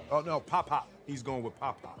 Rita. Oh, no, Pop-Pop. He's going with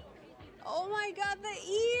Pop-Pop. Oh my God, the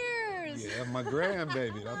ears. Yeah, my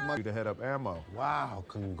grandbaby. That's my. To head up ammo. Wow,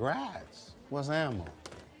 congrats. What's ammo?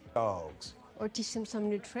 Dogs. Or teach them some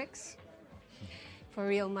new tricks. For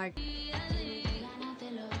real, Mark.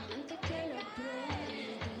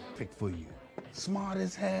 Pick for you. Smart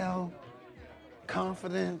as hell.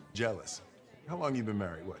 Confident. Jealous. How long you been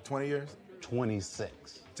married? What, 20 years?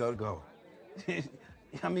 26. Tell her to go.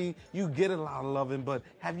 I mean, you get a lot of loving, but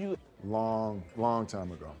have you... Long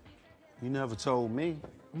time ago. You never told me.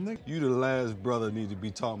 You the last brother need to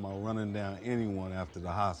be talking about running down anyone after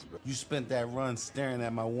the hospital. You spent that run staring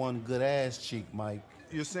at my one good ass cheek, Mike.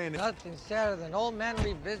 You're saying that... Nothing sadder than old men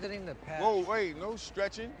revisiting the past. Whoa, wait, no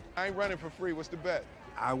stretching. I ain't running for free. What's the bet?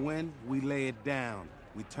 I win, we lay it down.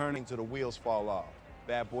 We turn Till the wheels fall off.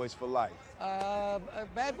 Bad boys for life.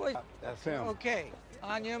 Bad boys. That's him. Okay.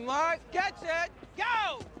 On your mark, get set,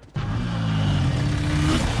 go!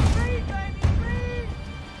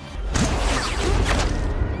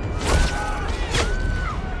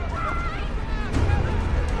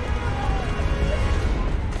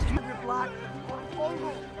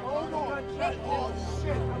 Oh,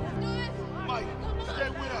 shit. Mike, stay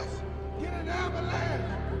with us. Get an ambulance.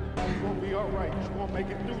 You're gonna be all right. You're gonna make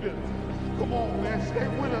it through this. Come on, man. Stay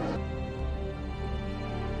with us.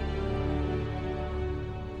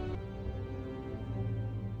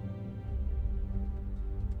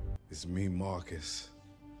 It's me, Marcus.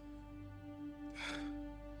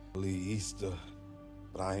 Early Easter,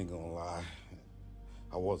 but I ain't gonna lie.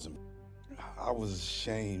 I was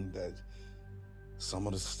ashamed that some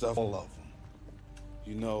of the stuff, all of them.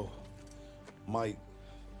 You know, Mike,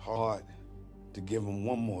 hard to give him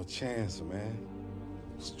one more chance, man.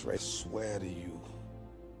 Straight swear to you,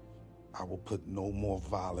 I will put no more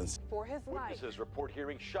violence. For his life. Witnesses report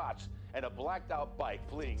hearing shots and a blacked out bike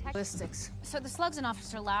fleeing. Ballistics. So the slugs and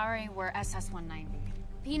Officer Lowry were SS-190.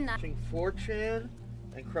 P9. 4chan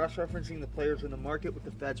and cross-referencing the players in the market with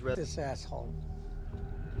the Fed's red. This asshole.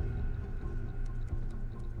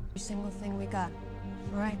 Every single thing we got.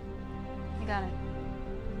 All right. You got it.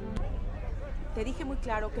 Te dije muy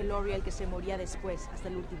claro que Lori el que se moría después, hasta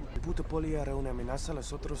el último. El puto poli era una amenaza,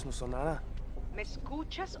 los otros no son nada. ¿Me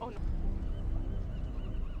escuchas o no?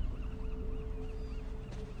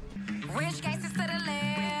 Rich gangsters to the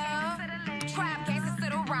left, trap gangsters to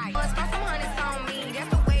the right. Throw some hundreds on me, that's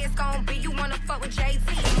the way it's gonna be. You wanna fuck with JT?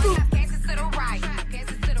 Trap gangsters to the right,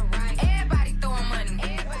 gangsters to the right. Everybody throwing money.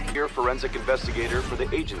 You're a forensic investigator for the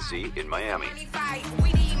agency in Miami.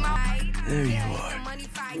 There you are.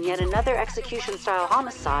 And yet another execution-style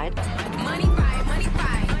homicide. Money fight, money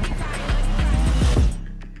fight.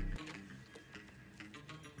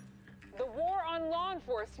 The war on law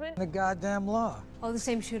enforcement. The goddamn law. Oh, the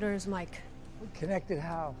same shooter as Mike. We connected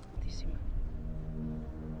how?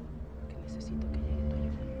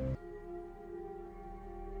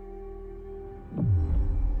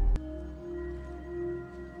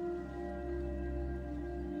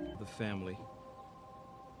 The family.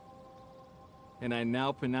 And I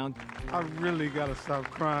now pronounce... I really gotta stop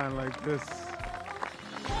crying like this.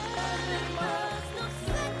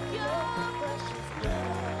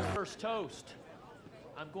 First toast.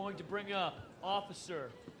 I'm going to bring up Officer.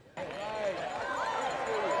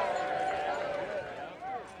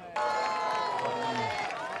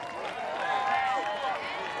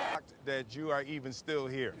 That you are even still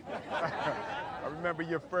here. I remember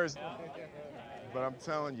your first, but I'm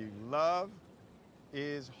telling you, love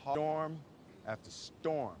is storm after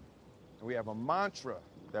storm. And we have a mantra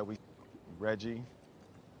that we, Reggie,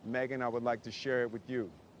 Megan, I would like to share it with you.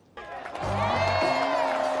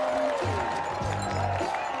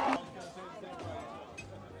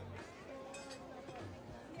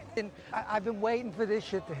 I've been waiting for this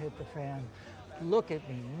shit to hit the fan. Look at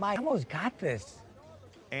me, Mike. I almost got this.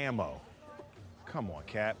 Ammo. Come on,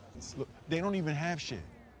 Cap. Look, they don't even have shit.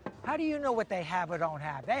 How do you know what they have or don't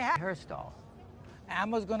have? They have her stall.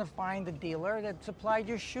 Ammo's gonna find the dealer that supplied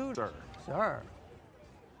your shooter. Sir,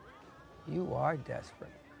 you are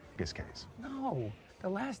desperate. This case. No, the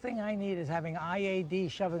last thing I need is having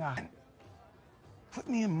IAD shoving a... Put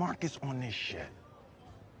me and Marcus on this shit.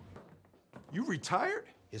 You retired?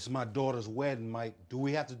 It's my daughter's wedding, Mike. Do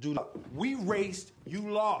we have to do that? We raced, you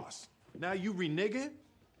lost. Now you reneging?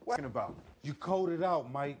 What about? You coded out,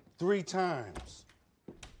 Mike, 3 times.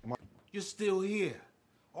 You're still here.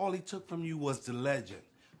 All he took from you was the legend.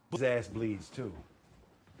 His ass bleeds, too.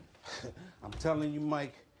 I'm telling you,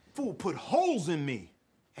 Mike. Fool put holes in me,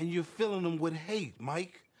 and you're filling them with hate,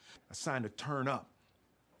 Mike. I signed to turn up.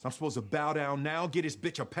 So I'm supposed to bow down now, get this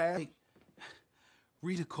bitch a pass?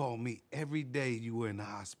 Rita called me every day you were in the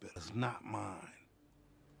hospital. It's not mine.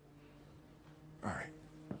 All right.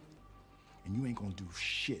 And you ain't gonna do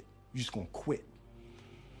shit. You just gonna quit.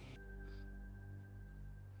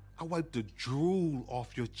 I wiped the drool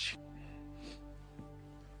off your cheek.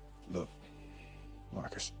 Look,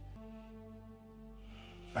 Marcus,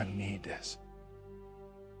 I need this.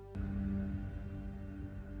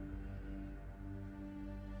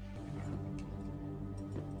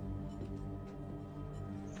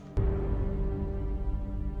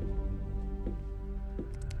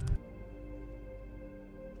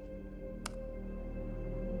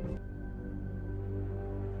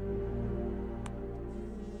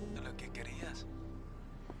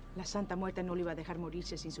 La Santa Muerte no lo iba a dejar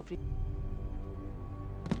morirse sin sufrir.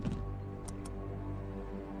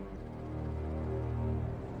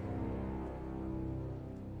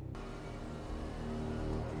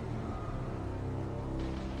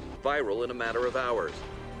 Viral in a matter of hours.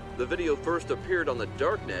 The video first appeared on the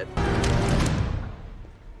darknet.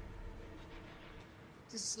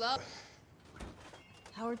 Just slow.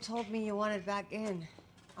 Howard told me you wanted back in.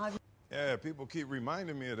 Yeah, people keep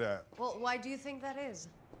reminding me of that. Well, why do you think that is?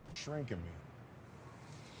 Shrinking me.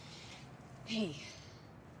 Hey.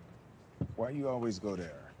 Why you always go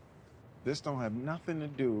there? This don't have nothing to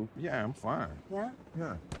do. Yeah, I'm fine. Yeah?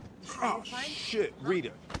 Yeah. Oh, shit,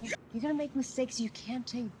 Rita. You're gonna make mistakes you can't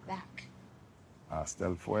take back. Hasta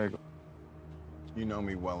el fuego. You know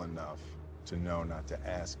me well enough to know not to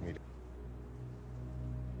ask me to.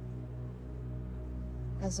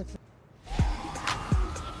 As a...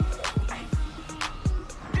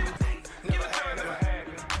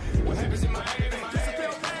 What happens in Miami?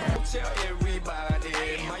 Tell everybody.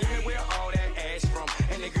 Miami, where all that ash from?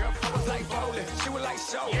 And the girl was like bowling. She was like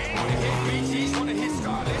so. Wanna hit BGs, wanna hit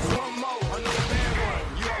Scarlett's. One more, another bad one.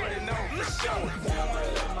 You already know. Let's show.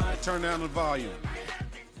 Turn down the volume.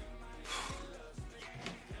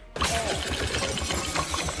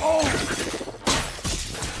 Oh!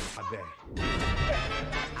 My bad.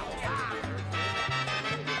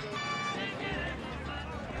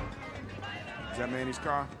 Is that Manny's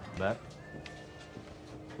car? That?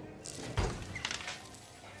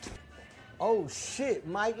 Oh, shit,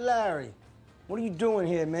 Mike Larry. What are you doing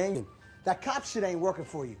here, man? That cop shit ain't working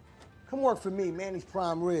for you. Come work for me, Manny's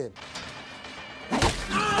prime rib.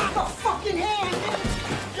 Ah, the fucking hand, man!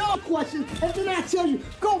 Your question, and then I tell you,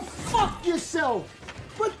 go fuck yourself!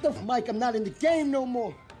 What the Mike, I'm not in the game no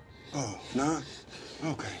more. Oh, nah?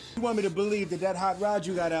 Okay. You want me to believe that that hot rod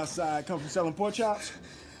you got outside come from selling pork chops?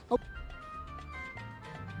 Oh.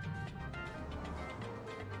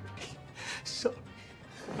 So,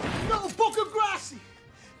 no, Booker Grassi!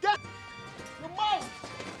 That... Yo, Mike!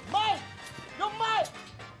 Mike! Yo, Mike!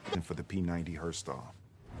 And for the P90 Hearstall.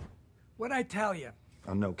 What'd I tell you?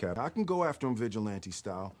 I know, Cap. I can go after him vigilante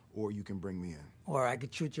style, or you can bring me in. Or I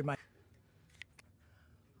could shoot you, Mike.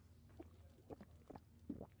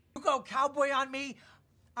 You go cowboy on me.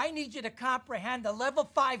 I need you to comprehend the level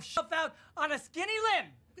 5 shove out on a skinny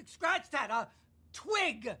limb. Scratch that, a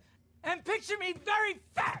twig. And picture me very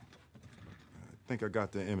fat. I think I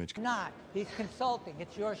got the image. Not. He's consulting.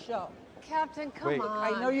 It's your show. Captain, come Wait. on.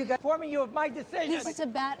 I know you got informing you of my decision. This is a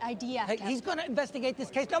bad idea, Hey, Captain. he's gonna investigate this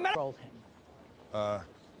case no matter.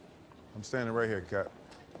 I'm standing right here, Cap.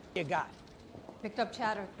 You got. Picked up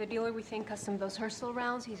chatter. The dealer we think has some of those Herstal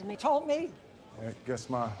rounds. He's made. Told me. I guess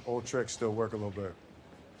my old tricks still work a little bit.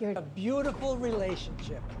 You're a beautiful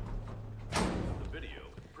relationship. The video.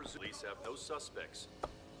 Police have no suspects.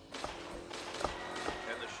 And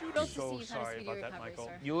the shooting. So sorry about that, Michael.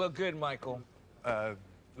 Sir. You look good, Michael.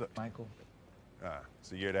 Look. Michael.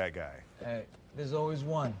 So you're that guy. Hey, there's always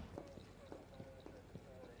one.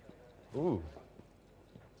 Ooh.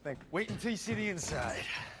 Wait until you see the inside.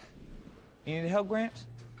 You need help, Gramps?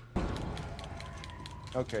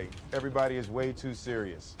 Okay, everybody is way too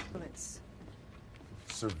serious.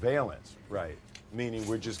 Surveillance, right. Meaning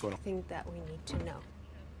we're just gonna... Think that we need to know.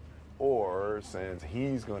 Or since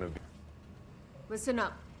he's gonna be... Listen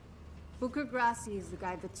up. Booker Grassi is the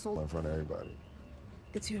guy that sold... In front of everybody.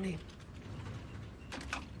 It's your name.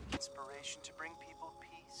 Inspiration to bring people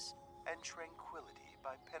peace and tranquility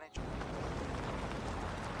by penetrating.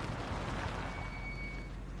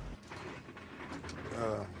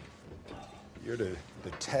 You're the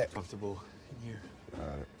tech. Comfortable in here.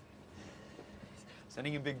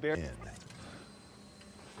 Sending you Big Bear.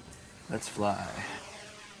 Let's fly.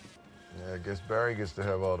 Yeah, I guess Barry gets to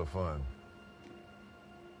have all the fun.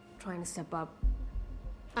 Trying to step up.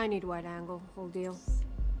 I need wide angle, whole deal.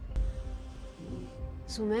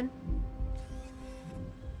 Zoom in.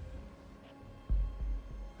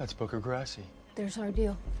 That's Booker Grassi. There's our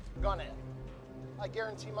deal. Gun in. I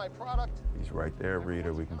guarantee my product. He's right there,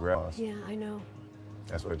 Rita. We can grab us. Yeah, I know.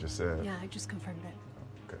 That's what I just said. Yeah, I just confirmed it.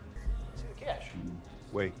 Okay. See the cash.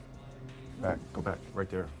 Wait. Back. Go back. Right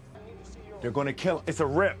there. They're gonna kill him. It's a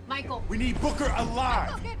rip. Michael. We need Booker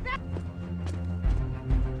alive. Michael, get back.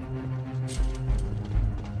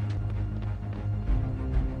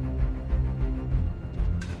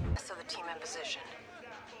 So the team in position.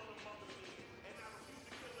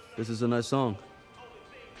 This is a nice song.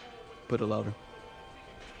 Put it louder.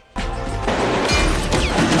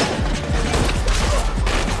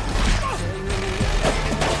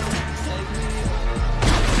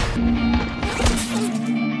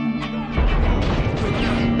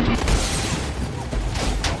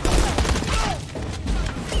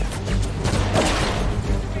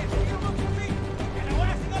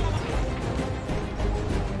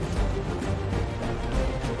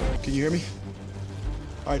 Can you hear me?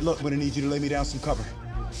 All right, look, I'm gonna need you to lay me down some cover.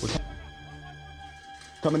 We're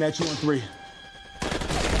coming at you on 3.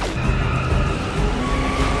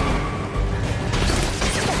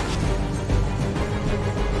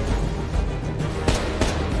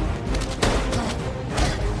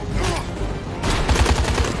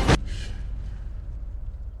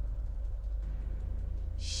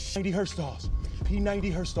 P90 Herstalls.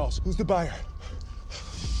 P90 Herstalls. Who's the buyer?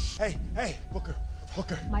 Hey, Booker.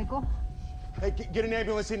 Michael? Hey, get an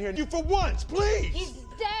ambulance in here. You for once, please! He's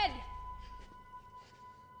dead!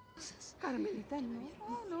 Carmelita,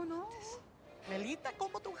 no. Melita,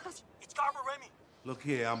 ¿cómo tú vas? It's Carver Remy. Look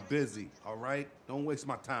here, I'm busy, all right? Don't waste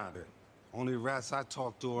my time. Only rats I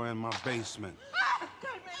talk to are in my basement.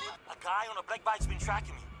 A guy on a black bike's been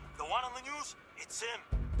tracking me. The one on the news, it's him.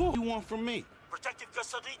 What do you want from me? Protective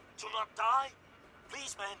custody to not die?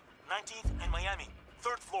 Please, man. 19th and Miami.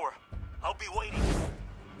 3rd floor. I'll be waiting.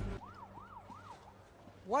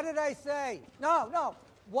 What did I say? No.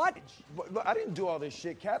 What? Look, I didn't do all this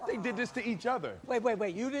shit, Cap. They did this to each other. Wait.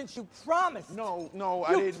 You didn't. You promised. No,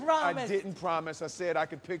 You promised. I didn't promise. I said I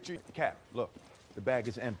could picture. Cap, look, the bag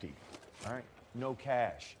is empty. All right, no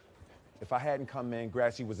cash. If I hadn't come in,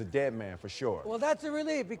 Grassi was a dead man for sure. Well, that's a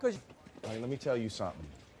relief because. All right, let me tell you something.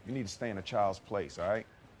 You need to stay in a child's place, all right?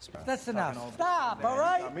 That's enough. Stop, all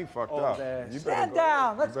right? Got me fucked up. You Stand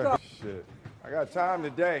down. Let's go. Shit. I got time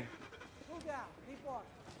today. Move down. Keep walking.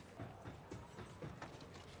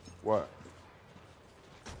 What?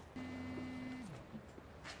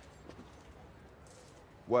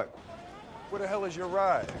 What? Where the hell is your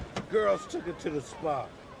ride? Girls took it to the spot.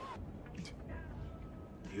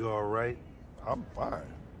 You all right? I'm fine.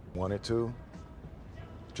 Wanted to,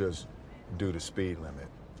 just do the speed limit.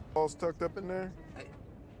 Balls tucked up in there?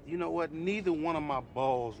 You know what? Neither one of my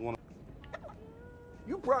balls want.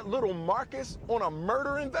 You brought little Marcus on a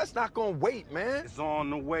murder invest? That's not gonna wait, man. It's on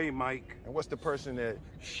the way, Mike. And what's the person that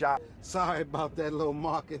shot? Sorry about that, little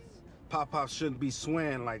Marcus. Pop shouldn't be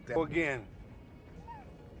swearing like that. Again.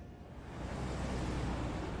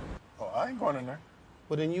 Oh, I ain't going in there.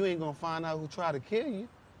 Well, then you ain't gonna find out who tried to kill you.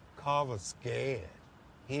 Carver's scared.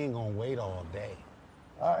 He ain't gonna wait all day.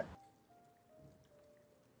 All right.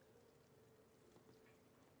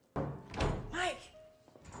 Mike!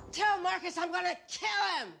 Tell Mike! Marcus, I'm gonna kill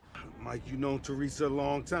him! Mike, you known Teresa a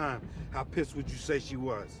long time. How pissed would you say she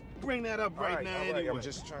was? Bring that up right now anyway. I'm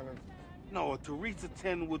just trying to... No, a Teresa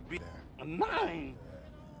 10 would be a 9.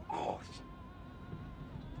 Oh,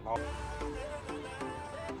 oh.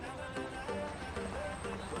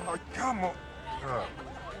 Oh, come on.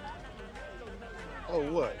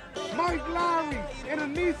 Oh, what? Mike Lowry in a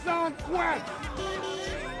Nissan Quest.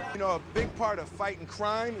 You know, a big part of fighting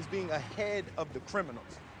crime is being ahead of the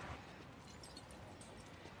criminals.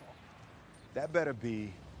 That better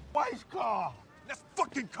be... Wife's car. That's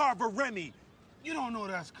fucking Carver Remy. You don't know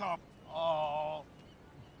that's car. Oh.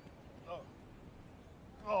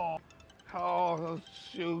 Oh,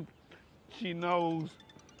 shoot. She knows.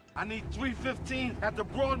 I need 315 at the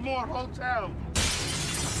Broadmoor Hotel.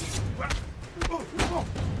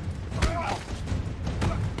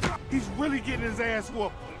 He's really getting his ass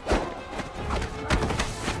whooped.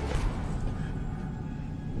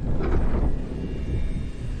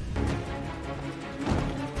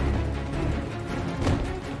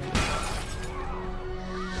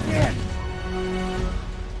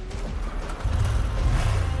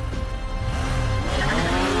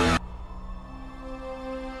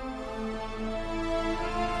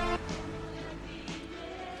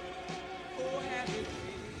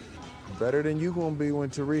 Better than you gonna be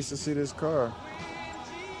when Teresa see this car.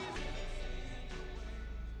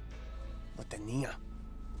 Lo tenía.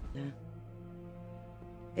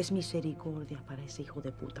 Es misericordia para ese hijo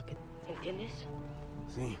de puta que... ¿Entiendes?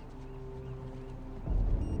 Sí.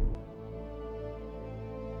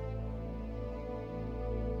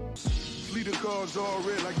 Fleet of cars all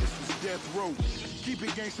red like this was death row. Keep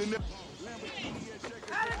it gangster. Out of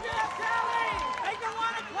there, Kelly! They don't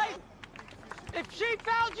want to play. If she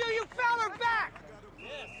found you, you found her back!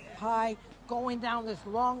 Hi, going down this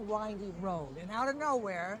long, windy road, and out of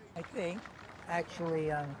nowhere, I think,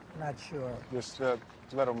 actually, I'm not sure. Just let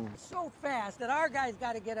them... So fast that our guy's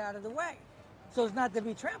got to get out of the way, so as not to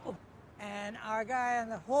be trampled. And our guy on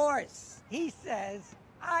the horse, he says,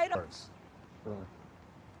 I don't...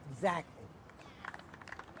 Exactly.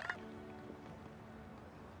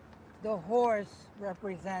 The horse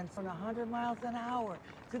represents from 100 miles an hour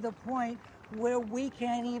to the point where we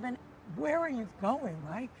can't even... Where are you going,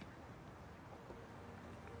 Mike?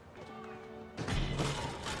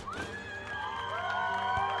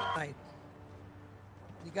 Right.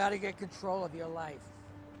 You gotta get control of your life.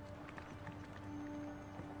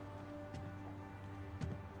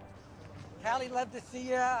 Callie, love to see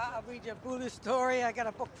you. I'll read you a Buddhist story. I got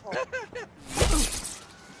a book for you.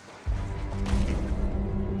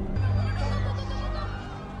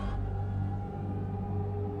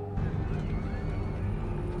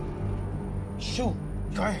 Shoot,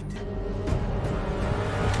 go ahead.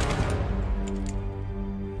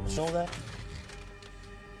 Show that.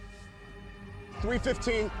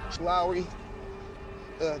 315, Lowry.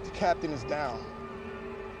 The captain is down.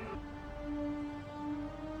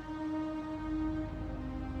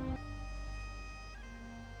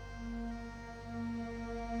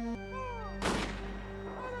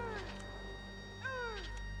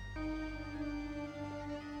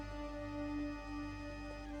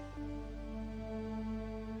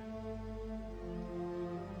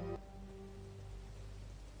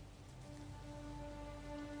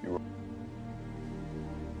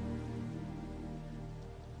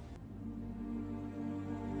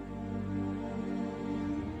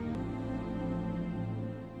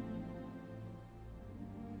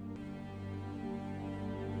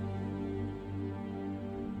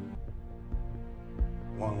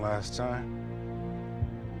 One last time.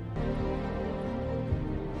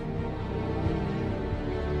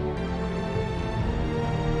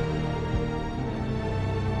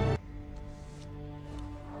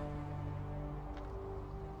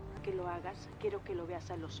 Que lo hagas, quiero que lo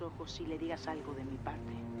veas a los ojos y le digas algo de mi parte.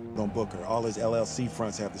 On Booker, all his LLC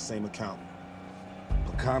fronts have the same account.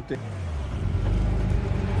 Compton.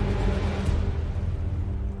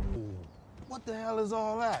 What the hell is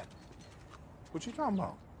all that? What you talking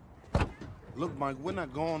about? Look, Mike, we're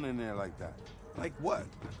not going in there like that. Like what?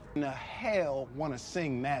 In the hell want to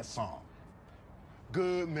sing that song?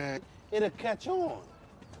 Good, man. It'll catch on.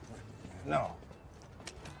 No.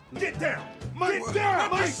 Get down! Mike, get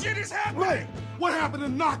down! Mike, this shit is happening! Mike, what happened to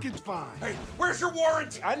Knockage Fine? Hey, where's your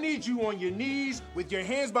warrant? I need you on your knees with your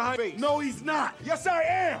hands behind your face. No, he's not. Yes, I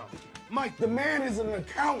am. Mike, the man is an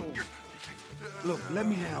accountant. Look, let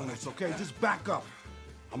me handle this, okay? Just back up.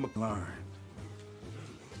 I'm gonna learn.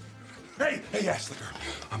 Hey, Ashley,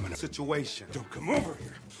 I'm in a situation. Don't come over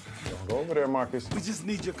here. Don't go over there, Marcus. We just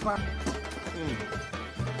need your client.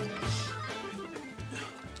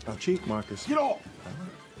 Our cheek, Marcus. Get off!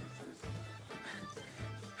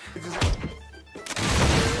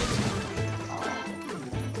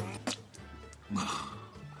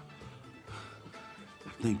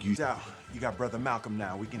 Think you out. You got Brother Malcolm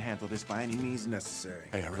now. We can handle this by any means necessary.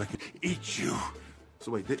 Hey, I really can eat you.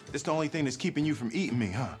 So wait, this the only thing that's keeping you from eating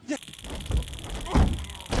me, huh? Yeah.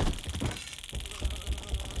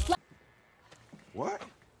 What?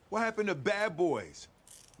 What happened to Bad Boys?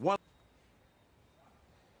 One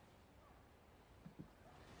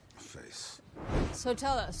face. So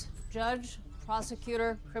tell us, judge,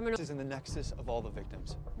 prosecutor, criminal... This is in the nexus of all the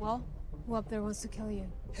victims. Well, who up there wants to kill you?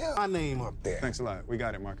 Hell, my name up there. Thanks a lot. We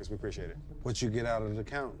got it, Marcus. We appreciate it. What you get out of the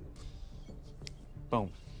count?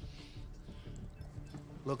 Boom.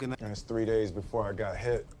 Looking at... That's 3 days before I got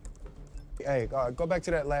hit. Hey, go back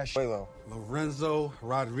to that last Zuelo. Lorenzo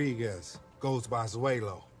Rodriguez goes by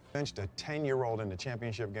Zuelo. Benched a 10-year-old in the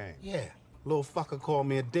championship game. Yeah. Little fucker called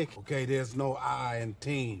me a dick. Okay, there's no I in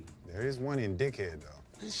team. There is one in dickhead,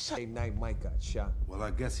 though. Same night Mike got shot. Well,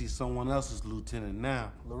 I guess he's someone else's lieutenant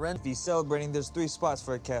now. Lorenzo, he's celebrating, there's 3 spots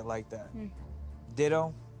for a cat like that.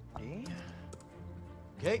 Ditto.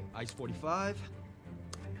 Okay, ice 45.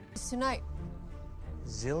 It's tonight.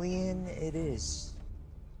 Zillion it is.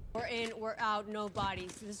 We're in, we're out, no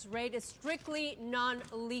bodies. This raid is strictly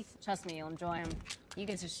non-lethal. Trust me, you'll enjoy them. You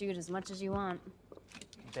get to shoot as much as you want.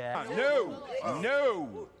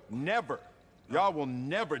 No, never. Y'all will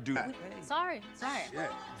never do that. Sorry. Yeah.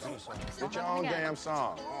 Get your own damn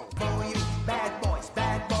song. Bad boys,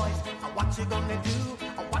 what you gonna do?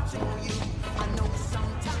 What you I know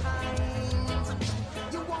sometimes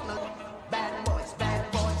you wanna bad boys,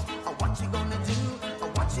 what you gonna do?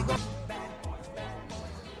 What you gonna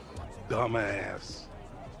Dumbass.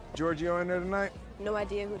 Giorgio in there tonight? No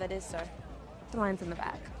idea who that is, sir. The line's in the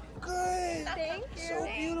back. Good. Thank you. So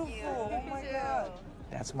beautiful. Oh my God.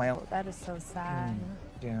 That's my... That is so sad.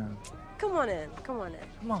 Yeah. Come on in. Come on.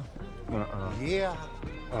 Yeah.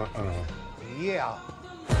 Yeah.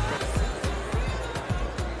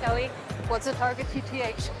 Kelly, what's a target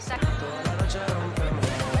TTH?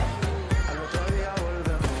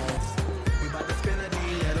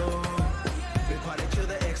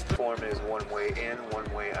 Form is one way in,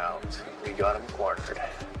 one way out. We got him cornered.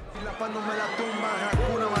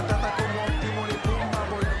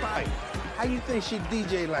 How you think she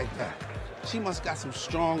DJ like that? She must got some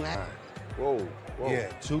strong ass. Whoa.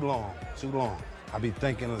 Yeah, too long. I be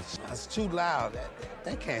thinking it's too loud.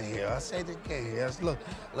 They can't hear us. Say they can't hear us. Look,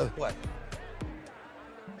 what?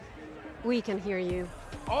 We can hear you.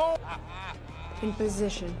 Oh! In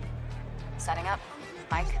position. Setting up.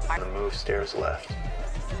 Mike. Move stairs left.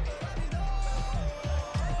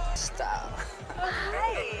 Stop.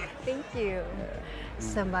 Hi. Thank you.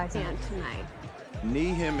 Somebody's hand tonight.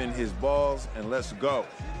 Knee him in his balls and let's go.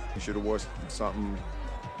 You should have worn something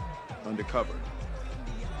undercover.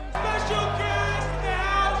 Special guest in the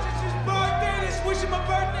house. It's his birthday. Let's wish him a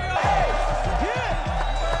birthday. Yeah!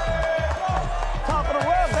 Top of the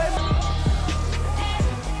world, baby.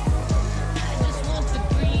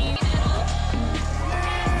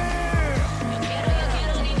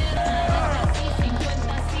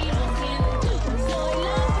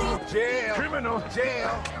 Jail. Criminal.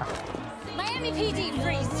 Jail. Miami PD,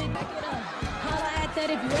 freeze.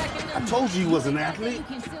 I told you he was an athlete.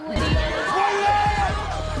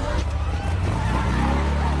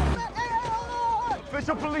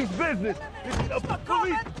 Official police business. This is a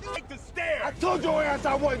police. Take the stairs. I told your ass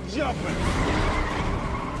I wasn't jumping.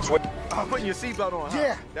 I'm putting your seatbelt on, huh?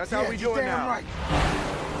 Yeah. That's how we do it damn now. Right.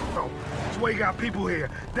 That's why you got people here.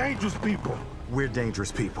 Dangerous people. We're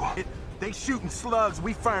dangerous people. They shooting slugs,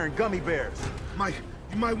 we firing gummy bears. Mike,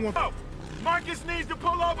 you might want... Oh, Marcus needs to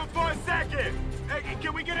pull over for a second. Hey,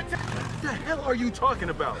 can we get a... What the hell are you talking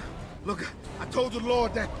about? Look, I told the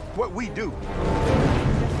Lord that... What we do.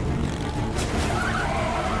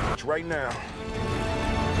 Right now.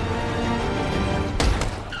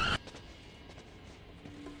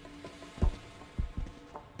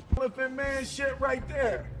 Elephant man shit right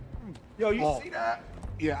there. Yo, you see that?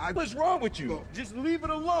 Yeah, What's wrong with you? Just leave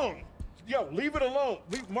it alone. Yo, leave it alone.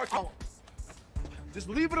 Mark. Just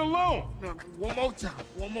leave it alone. One more time.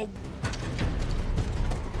 One more.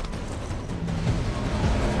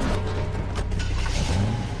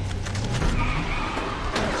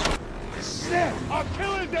 Shit! I'll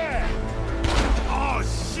kill his dad! Oh,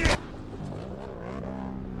 shit!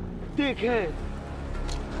 Dickhead.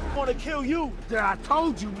 I want to kill you. Yeah, I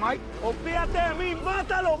told you, Mike. Olvídate de mí,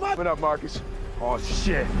 mátalo, mátalo. Open up, Marcus. Oh,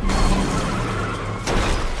 shit.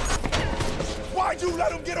 Why'd you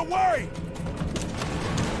let him get away?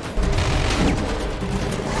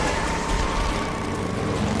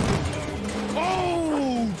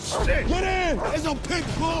 Oh, shit! Get in! There's a pit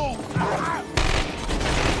bull!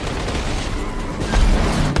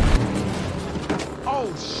 Oh,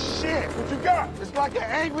 shit! What you got? It's like an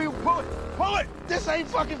angry... Pull it! Pull it! This ain't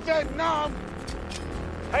fucking Vietnam!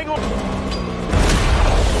 Hang on.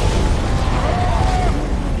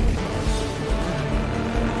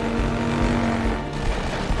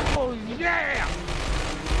 Oh, yeah!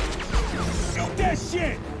 Shoot that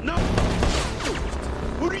shit! No!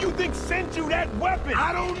 Who do you think sent you that weapon?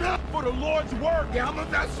 I don't know! For the Lord's work. Yeah, I'm a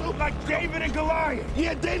vessel. Like David and Goliath.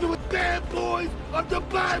 Yeah, David was bad boys of the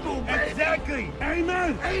Bible, baby. Exactly.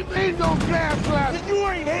 Amen. Ain't no glass glass. You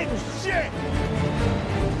ain't hitting shit.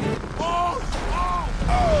 Oh! Oh!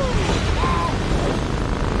 Oh!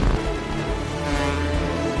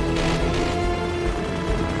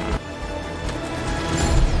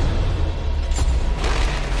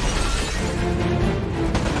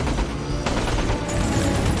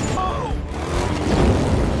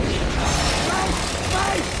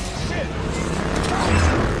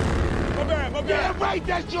 Yeah, right,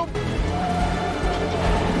 that's your...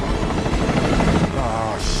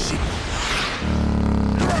 Oh, shit.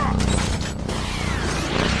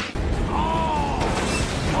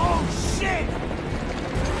 Oh, shit!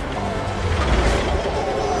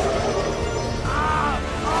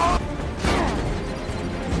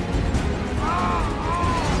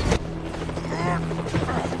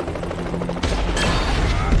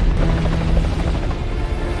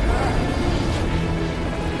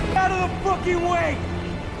 Out of the fucking way!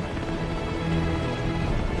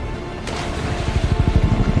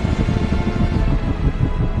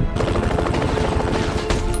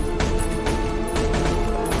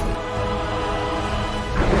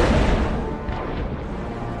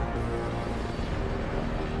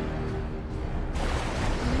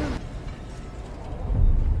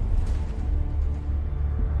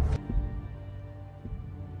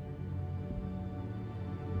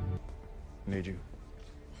 Need you.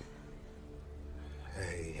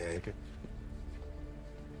 Hey, hey. Okay.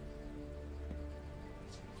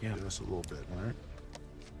 Yeah, just a little bit, all right?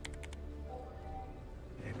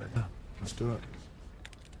 Hey, man. Let's do it.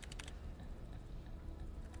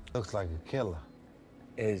 Looks like a killer.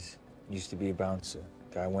 Used to be a bouncer.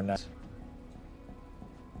 Guy went nuts.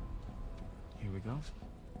 Here we go.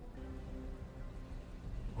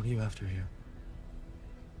 What are you after here?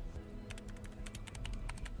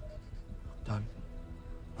 Done.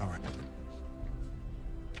 All right.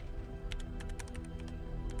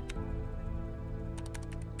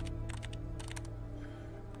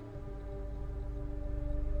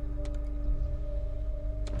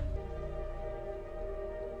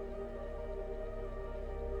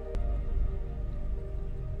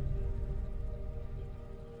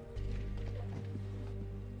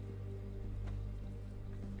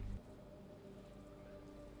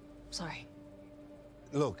 Sorry.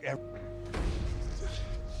 Look,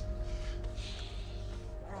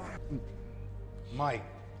 Mike.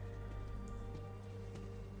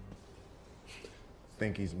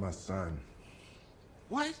 Think he's my son.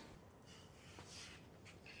 What?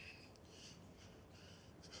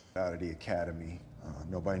 Out of the academy,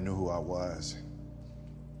 nobody knew who I was.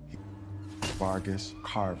 Vargas,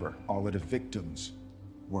 Carver, all of the victims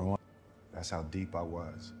were on. That's how deep I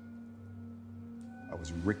was. I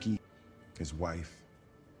was Ricky, his wife,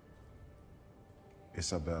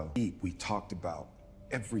 Isabel. We talked about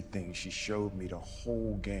everything. She showed me the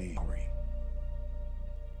whole game.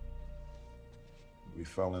 We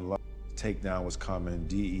fell in love. Takedown was coming,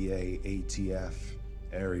 DEA, ATF,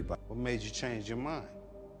 everybody. What made you change your mind?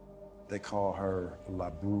 They call her La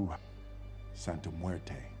Bruja, Santa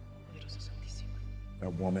Muerte.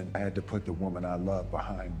 That woman, I had to put the woman I love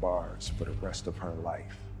behind bars for the rest of her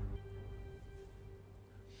life.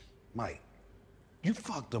 Mike, you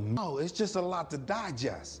fucked them. No, it's just a lot to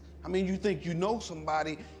digest. I mean, you think you know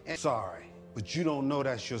somebody and... Sorry, but you don't know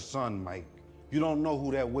that's your son, Mike. You don't know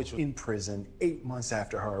who that witch was. In prison 8 months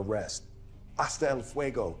after her arrest. Hasta el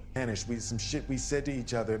fuego. Spanish, some shit we said to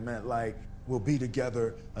each other. It meant like, we'll be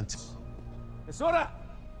together until... Es hora!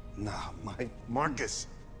 Nah, Mike. Marcus.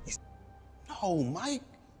 No, Mike.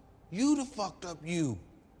 You the fucked up you.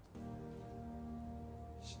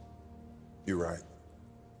 You're right.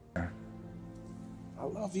 I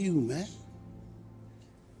love you, man.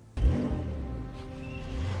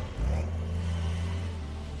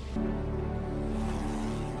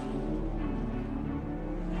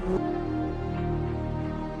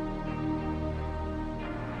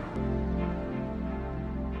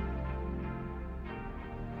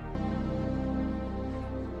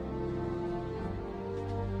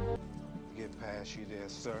 Get past you there,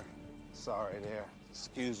 sir. Sorry there.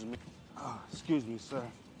 Excuse me. Excuse me, sir.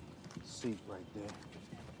 Seat right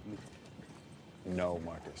there. No,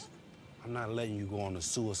 Marcus. I'm not letting you go on the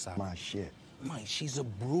suicide. My shit. Mike, she's a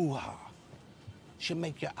bruja. She'll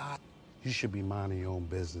make your eye. You should be minding your own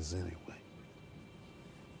business anyway.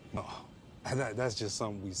 No, that's just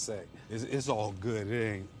something we say. It's all good,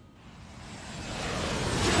 it ain't.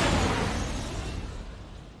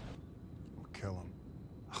 We'll kill him.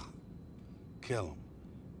 Kill him.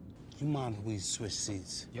 You mind if we switch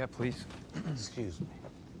seats? Yeah, please. Excuse me.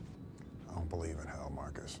 I don't believe in hell,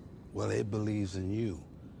 Marcus. Well, it believes in you.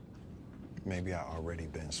 Maybe I already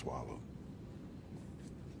been swallowed.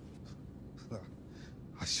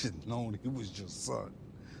 I should have known he was your son.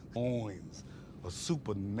 Owens, a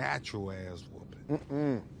supernatural ass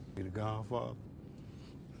whooping. Be the Godfather.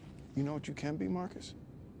 You know what you can be, Marcus?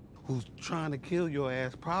 Who's trying to kill your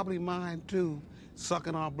ass, probably mine too,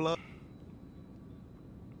 sucking our blood.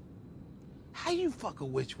 How you fuck a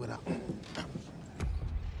witch without...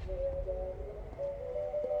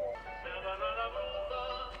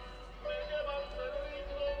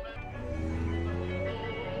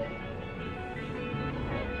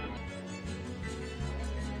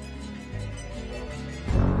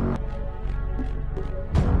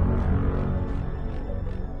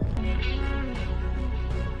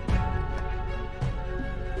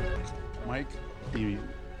 Mike y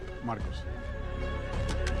Marcos.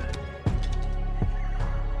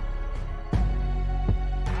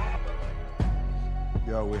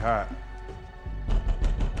 Yo, we hot.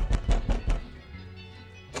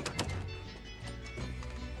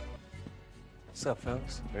 What's up,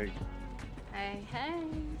 fellas? Hey. Hey, hey.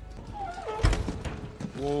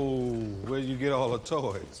 Whoa, where'd you get all the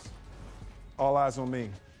toys? All eyes on me.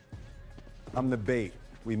 I'm the bait.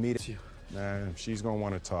 We meet at you. Nah, she's gonna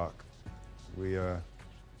want to talk. We,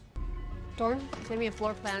 Dorn, send me a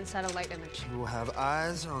floor plan satellite image. We will have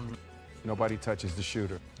eyes on... Nobody touches the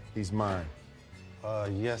shooter. He's mine.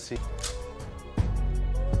 Yes, he...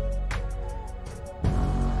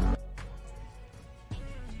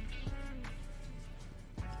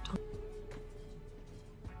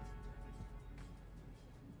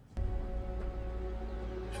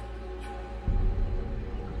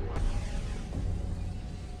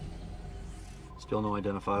 Still no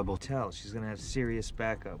identifiable. Tell, she's gonna have serious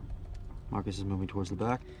backup. Marcus is moving towards the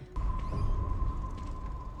back.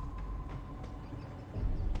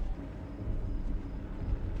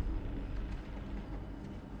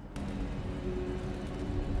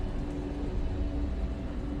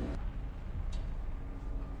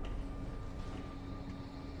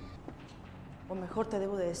 O mejor te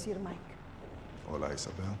debo de decir, Mike. Hola,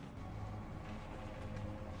 Isabel.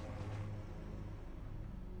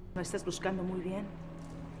 ¿No estás buscando muy bien?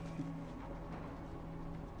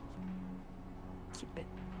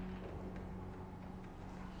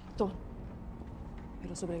 Don,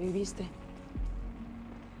 pero sobreviviste.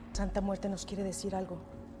 Santa Muerte nos quiere decir algo.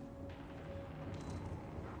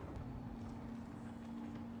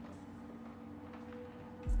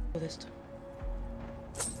 De esto.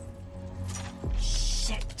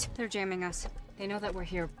 Shit. They're jamming us. They know that we're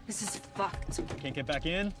here. This is fucked. Can't get back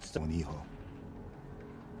in? Un hijo.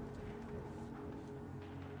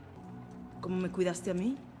 ¿Cómo me cuidaste a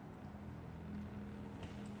mí?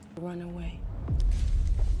 Run away.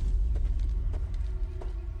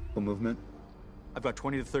 Movement. I've got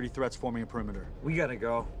 20 to 30 threats forming a perimeter. We gotta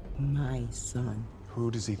go. My son.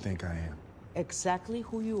 Who does he think I am? Exactly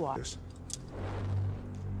who you are. Yes.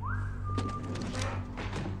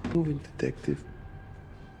 Moving, detective.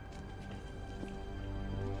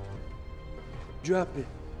 Drop it.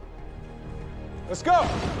 Let's go! All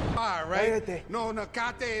right, right? Cállate. No,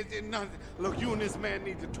 Nakate, no. Look, you and this man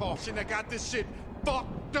need to talk. Shit, I got this shit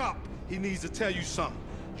fucked up. He needs to tell you something.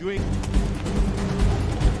 You ain't...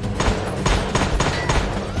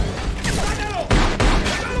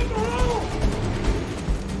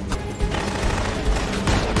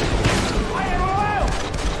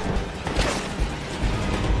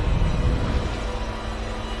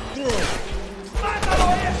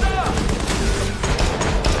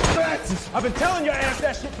 I've been telling your ass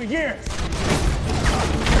that shit for years.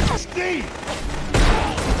 Steve!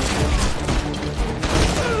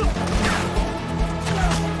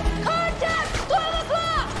 Contact! 12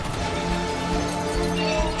 o'clock!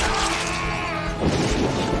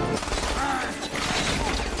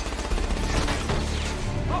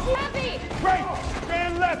 Heavy! Right!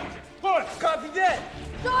 Stand left! Push! Copy that!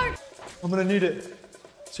 Dorn! I'm gonna need it.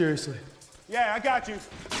 Seriously. Yeah, I got you,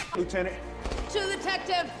 Lieutenant. To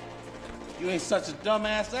detective! You ain't such a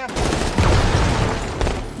dumbass after.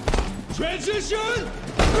 Transition!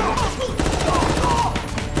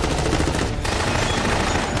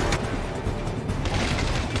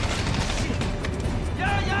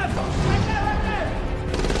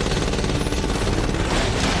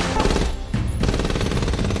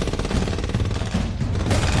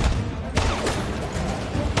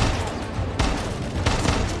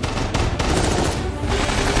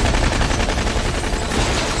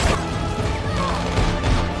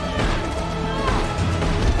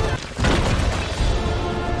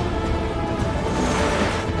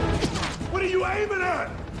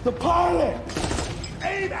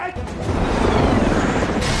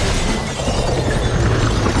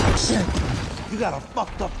 Shit. You got a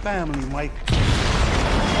fucked up family, Mike.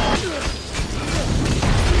 Shit.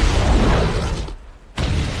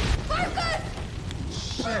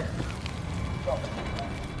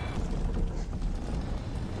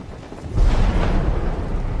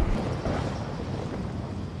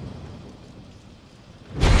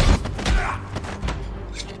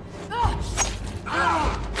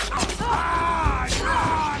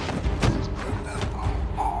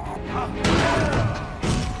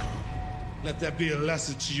 Let that be a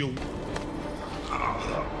lesson to you.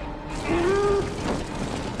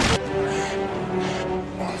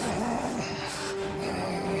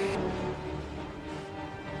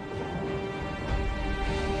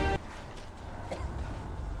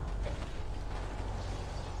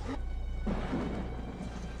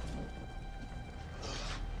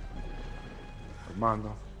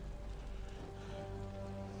 Armando.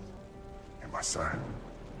 And my son.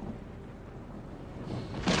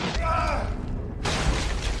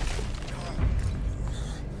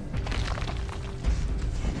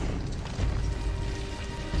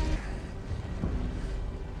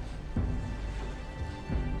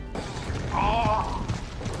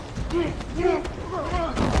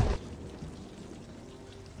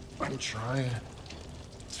 I'm trying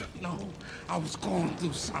to know I was going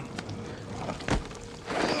through something.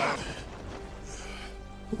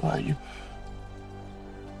 Who are you?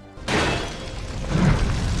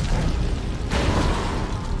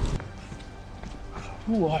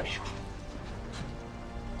 Who are you?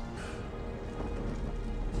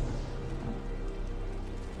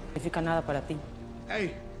 No significa nada para ti.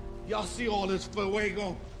 Hey, y'all see all this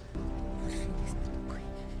fuego?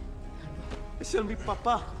 Ese es mi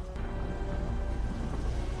papá.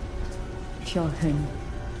 Kill him.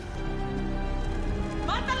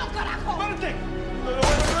 ¡Mátalo, carajo! ¡Márate!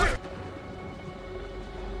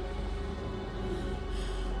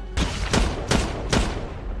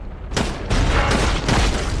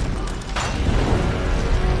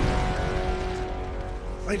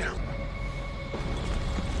 Lay down.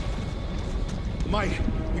 Mike,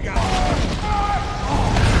 we got.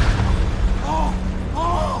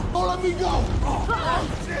 Oh, let me go. Oh,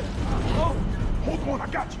 shit. Oh. Hold on, I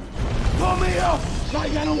got you. Pull me up!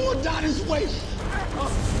 Mike, I don't want to die this way!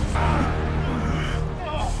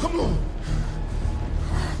 Come on.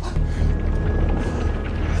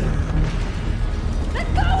 Let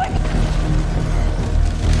go!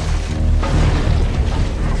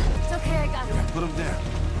 It's okay, I got it. Put him down.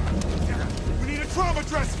 We need a trauma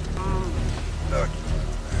dressing. Look.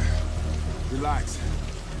 Relax.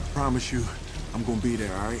 Promise you, I'm gonna be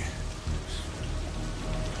there, all right?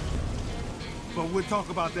 But we'll talk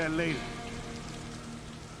about that later.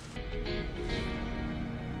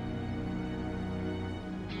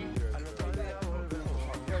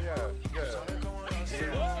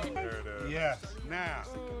 Yes, now,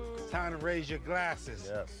 it's time to raise your glasses.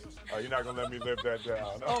 Yes. Oh, you're not gonna let me live that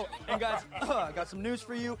down. Oh, and guys, I got some news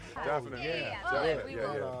for you. Definitely. Yeah. Definitely.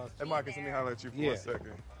 Yeah. Hey, Marcus, let me holler at you for a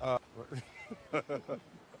second.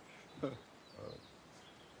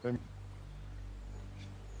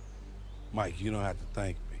 Mike, you don't have to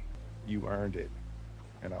thank me. You earned it,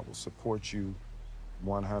 and I will support you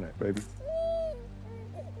 100, baby.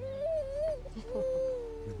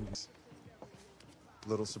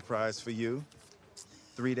 Little surprise for you.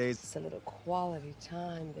 3 days. It's a little quality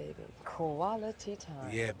time, baby. Quality time.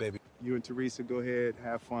 Yeah, baby. You and Teresa go ahead,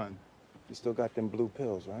 have fun. You still got them blue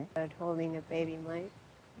pills, right? Holding a baby, Mike.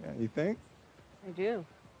 Yeah, you think? I do.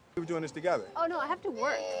 We were doing this together. Oh, no, I have to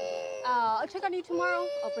work. I'll check on you tomorrow.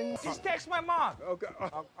 I'll bring you. Just text my mom. Okay,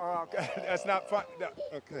 okay. That's not fun. No,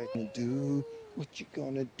 okay. Do what you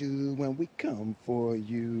gonna do when we come for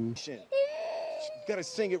you. You gotta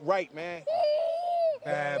sing it right, man.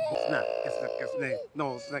 Bad boy.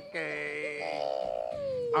 No, it's not.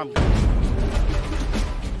 I'm.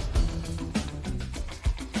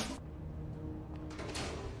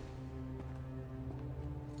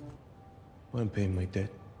 I'm paying my debt.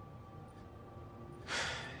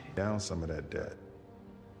 Down some of that debt.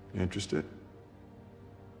 You interested?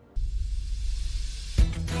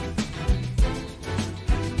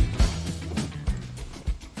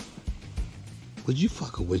 Would you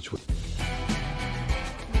fuck a witch with?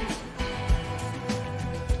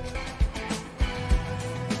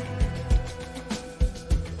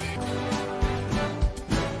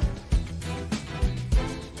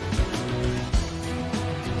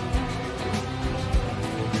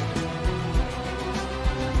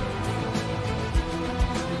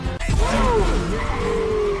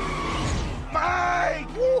 Mike!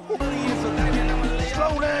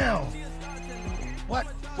 Slow down! What?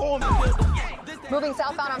 for me. Moving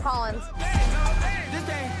southbound on Collins.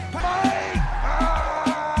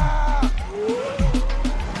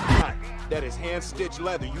 That is hand-stitched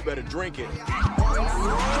leather. You better drink it.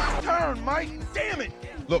 Turn, Mike. Damn it.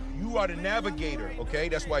 Look, you are the navigator, okay?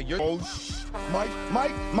 That's why you're... Oh, Mike,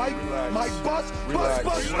 relax. Mike, bust.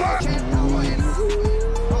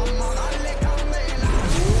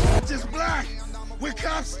 Just black. We're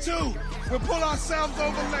cops, too. We'll pull ourselves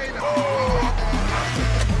over later.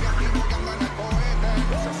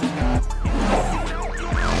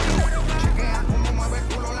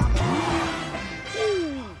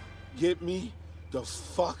 Get me the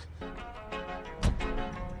fuck.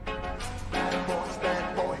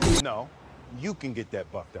 No, you can get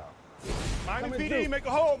that bucked out. Miami PD, make a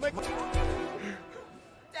hole, make a...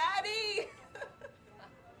 Daddy!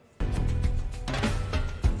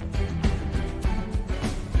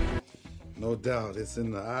 No doubt, it's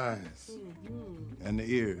in the eyes and the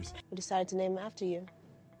ears. We decided to name him after you.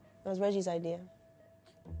 That was Reggie's idea.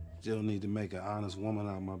 Still need to make an honest woman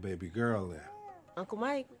out of my baby girl there. Uncle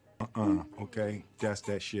Mike. Okay, that's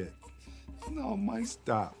that shit. No, Mike,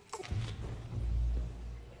 stop.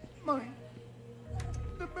 Mike,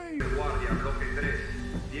 the baby.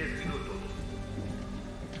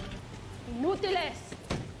 Inútiles.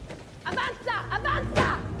 Avanza,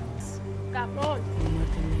 avanza. Cabrón.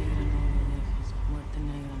 Muerte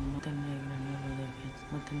negra, no lo dejes.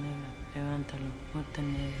 Muerte negra, levántalo. Muerte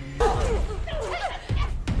negra.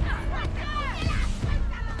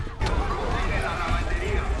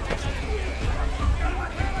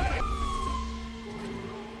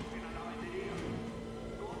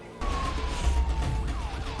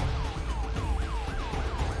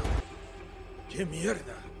 ¡Qué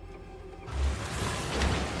mierda!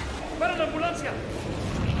 ¡Para la ambulancia!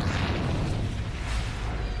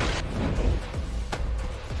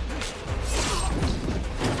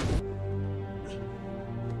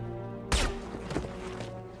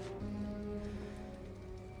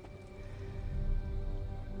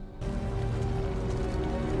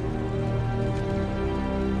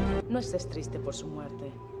 No estés triste por su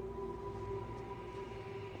muerte.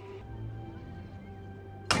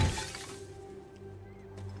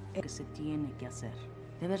 Que se tiene que hacer.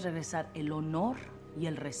 Debes regresar el honor y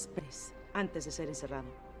el respeto antes de ser encerrado.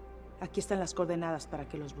 Aquí están las coordenadas para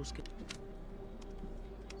que los busques.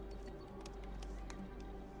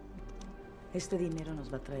 Este dinero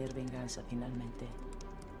nos va a traer venganza finalmente.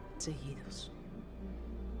 Seguidos.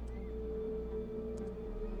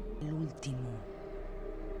 El último.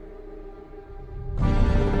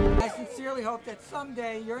 I sincerely hope that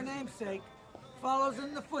someday your namesake follows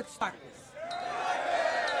in the footsteps.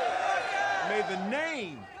 May the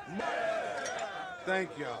name.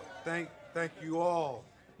 Thank y'all. Thank you all.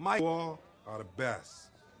 Mike, you all are the best.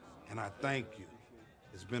 And I thank you.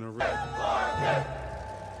 It's been a real...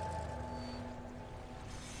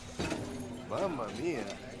 Mamma mia.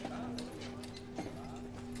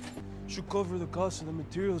 Should cover the cost of the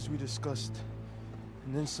materials we discussed.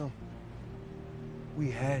 And then some.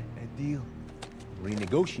 We had a deal.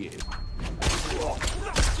 Renegotiate.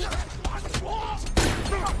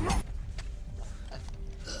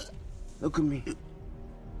 Look at me.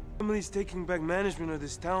 Family's taking back management of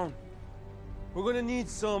this town. We're gonna need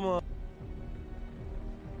some,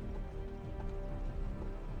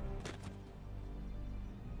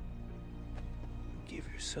 Give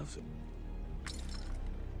yourself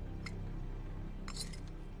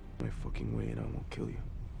my fucking way and I won't kill you.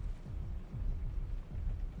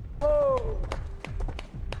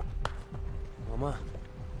 Mamá.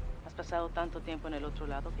 Has pasado tanto tiempo en el otro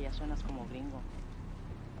lado que ya suenas como gringo.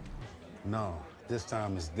 No, this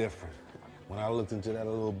time it's different. When I looked into that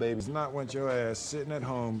little baby... It's not want your ass sitting at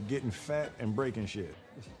home getting fat and breaking shit.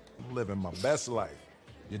 I'm living my best life.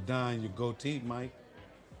 You're dying your goatee, Mike.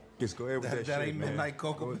 Just go ahead with that shit, That ain't man. midnight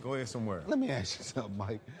cocoa. Go ahead somewhere. Let me ask you something,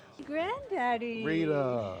 Mike. Granddaddy.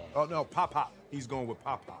 Rita. Oh, no, Pop-Pop. He's going with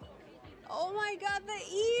Pop-Pop. Oh my God, the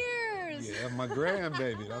ears. Yeah, that's my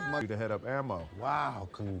grandbaby. That's my... To head up ammo. Wow,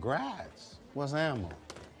 congrats. What's ammo?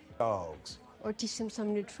 Dogs. Or teach him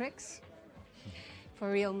some new tricks.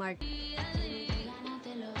 For real, Mark.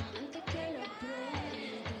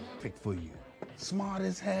 Pick for you. Smart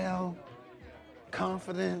as hell.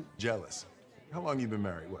 Confident. Jealous. How long you been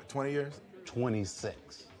married? What, 20 years?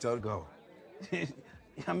 26. Tell her go.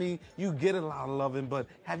 I mean, you get a lot of loving, but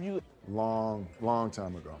have you... Long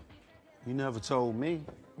time ago. You never told me.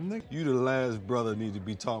 You the last brother need to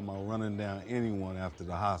be talking about running down anyone after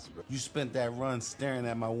the hospital. You spent that run staring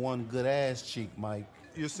at my one good ass cheek, Mike.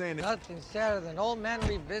 You're saying that... Nothing sadder than old men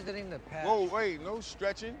revisiting the past. Whoa, wait, no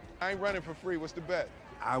stretching. I ain't running for free. What's the bet?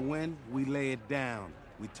 I win, we lay it down.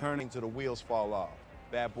 We turning till the wheels fall off.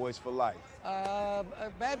 Bad boys for life.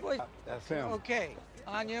 Bad boys. That's him. Okay.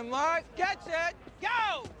 On your mark, get set,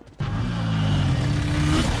 go!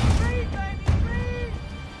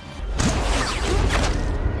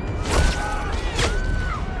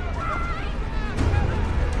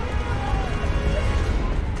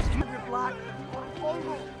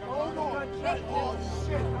 Oh,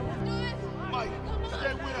 shit. Mike,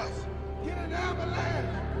 stay with us. Get an ambulance.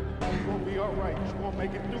 You're gonna be all right. You're gonna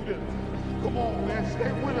make it through this. Come on, man.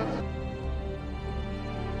 Stay with us.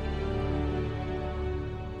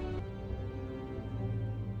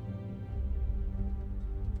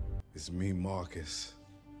 It's me, Marcus.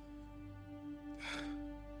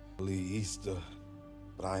 Early Easter,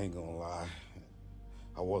 but I ain't gonna lie.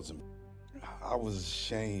 I was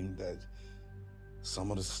ashamed that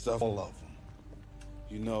some of the stuff, all of them.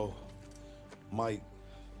 You know, Mike,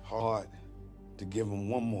 hard to give him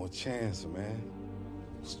one more chance, man.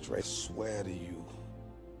 Straight swear to you,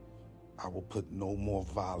 I will put no more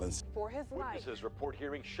violence. For his life. Witnesses report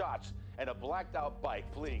hearing shots and a blacked out bike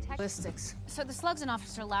fleeing. Ballistics. So the slugs and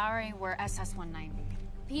Officer Lowry were SS-190.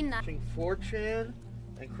 Peanut. 4chan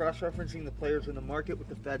and cross-referencing the players in the market with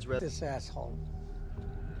the Fed's red. This asshole.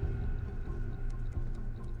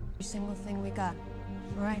 Every single thing we got.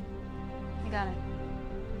 Right. You got it.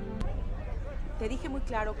 Te dije muy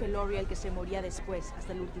claro que Lori el que se moría después,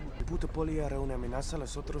 hasta el último. El puto poli era una amenaza,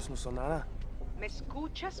 los otros no son nada. ¿Me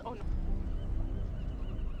escuchas o no?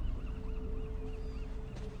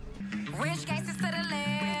 Rich gangsters to the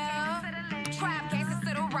left, trap gangsters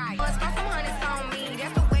to the right. Let's throw some hundreds on me,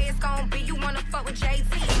 that's the way it's gonna be. You wanna fuck with JT?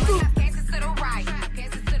 Trap gangsters to the right,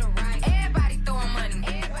 gangsters to the right. Everybody throwing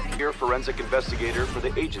money. You're a forensic investigator for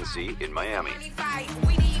the agency in Miami.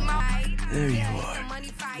 There you are.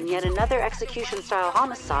 And yet another execution-style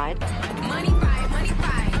homicide. Money fight, money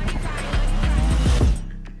fight.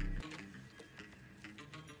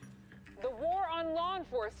 The war on law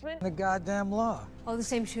enforcement. The goddamn law. Oh, the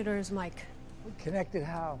same shooter as Mike. Connected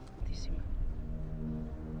how?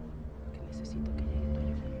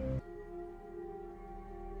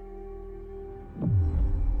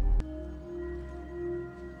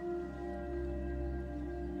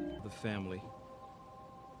 The family.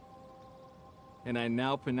 And I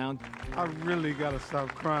now pronounce... I really gotta stop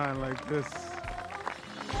crying like this.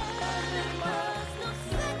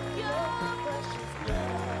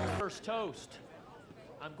 First toast.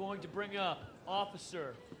 I'm going to bring up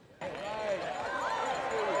Officer.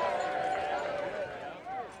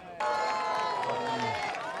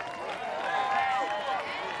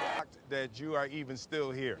 That you are even still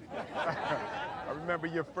here. I remember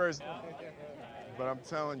your first, but I'm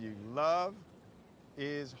telling you, love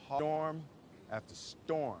is storm after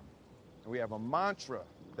storm. And we have a mantra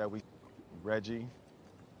that we, Reggie,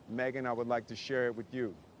 Megan, I would like to share it with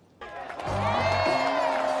you.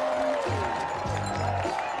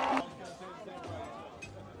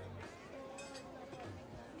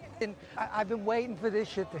 I've been waiting for this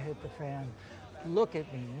shit to hit the fan. Look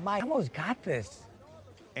at me, Mike. I almost got this.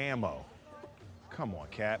 Ammo. Come on,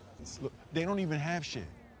 Cap. Look, they don't even have shit.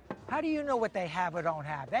 How do you know what they have or don't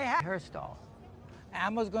have? They have Herstall.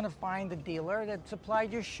 Ammo's gonna find the dealer that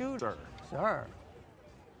supplied your shooter. Sir,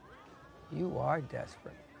 you are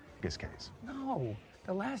desperate. This case. No,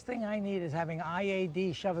 the last thing I need is having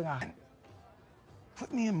IAD shoving a...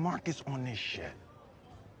 Put me and Marcus on this shit.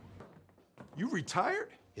 You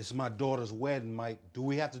retired? It's my daughter's wedding, Mike. Do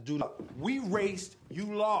we have to do that? We raced, you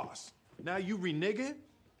lost. Now you reneging?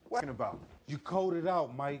 What about? You coded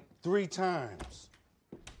out, Mike, 3 times.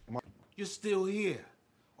 You're still here.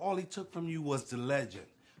 All he took from you was the legend.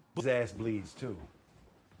 His ass bleeds, too.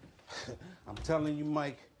 I'm telling you,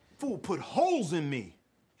 Mike, fool put holes in me.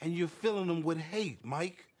 And you're filling them with hate,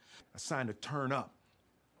 Mike. I signed to turn up.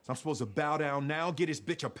 So I'm supposed to bow down now, get this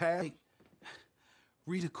bitch a pass?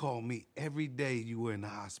 Rita called me every day you were in the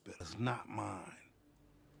hospital. It's not mine.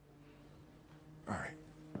 All right.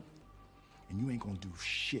 And you ain't gonna do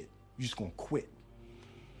shit. You just gonna quit.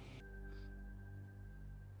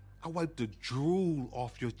 I wiped the drool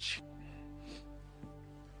off your chin.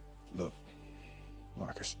 Look,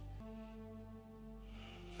 Marcus,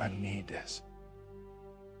 I need this.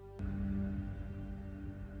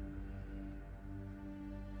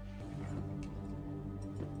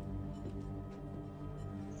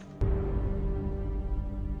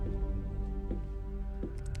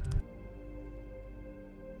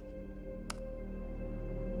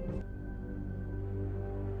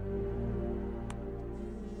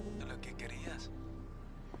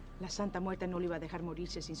 La Santa Muerte no lo iba a dejar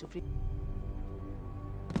morirse sin sufrir.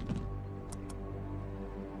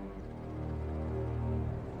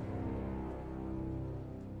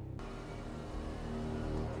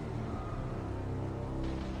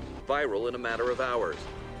 viral in a matter of hours.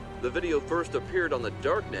 The video first appeared on the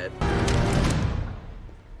darknet.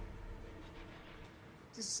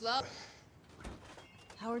 Slow.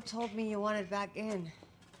 Howard told me you wanted back in.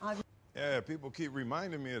 Yeah, people keep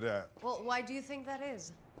reminding me of that. Well, why do you think that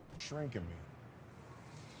is? Shrinking me.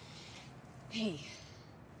 Hey.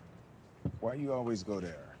 Why you always go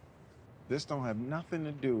there? This don't have nothing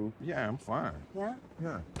to do. Yeah, I'm fine. Yeah?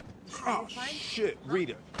 Yeah. Oh, shit,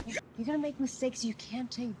 Rita. You're gonna make mistakes you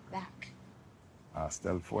can't take back. Hasta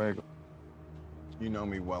el fuego. You know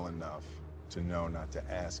me well enough to know not to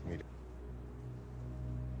ask me to.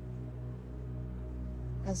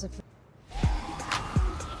 As a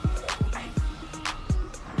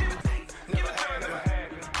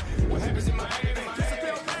What happens in Miami?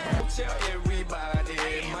 Tell everybody.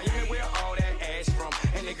 Miami, where all that ass from?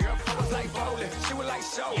 And the girl was like bowling. She was like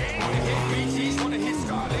show. Wanna hit BGs, wanna hit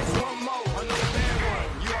Scarlett's. One more, another bad one.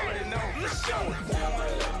 You already know for sure.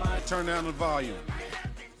 Turn down the volume.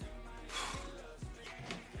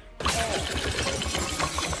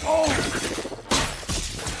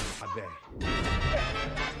 My bad.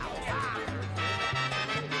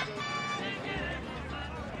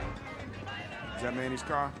 Is that Manny's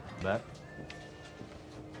car? That.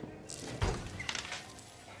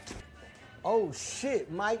 Oh,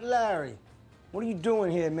 shit, Mike Larry. What are you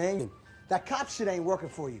doing here, man? That cop shit ain't working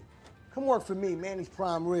for you. Come work for me, Manny's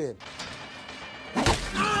prime rib.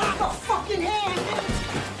 Ah, the fucking hand, man!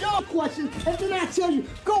 Your question, and then I tell you,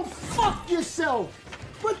 go fuck yourself!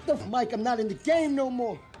 What the Mike, I'm not in the game no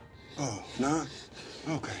more. Oh, nah?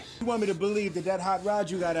 Okay. You want me to believe that hot rod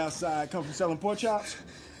you got outside come from selling pork chops?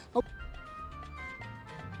 Oh.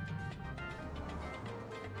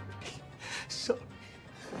 So,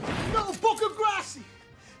 no, Booker Grassi!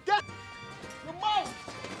 That... Yo, Mike!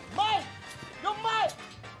 Mike! Yo, Mike!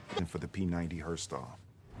 And for the P90 Hearstall.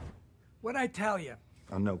 What'd I tell you?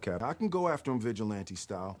 I know, Cap. I can go after him vigilante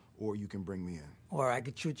style, or you can bring me in. Or I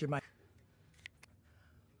could shoot you my...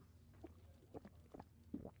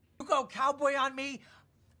 You go cowboy on me,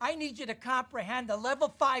 I need you to comprehend the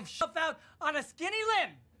level 5 shove out on a skinny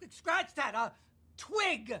limb. Scratch that, a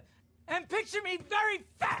twig. And picture me very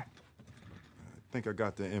fat. I think I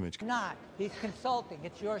got the image. Not. He's consulting.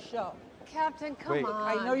 It's your show. Captain, come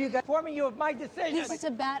on. I know you got informing you of my decision. This is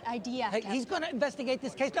a bad idea. Hey, he's going to investigate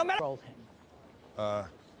this case no matter.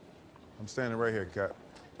 I'm standing right here, Cap.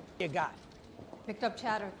 You got. Picked up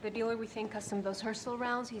chatter. The dealer we think custom those Hearstall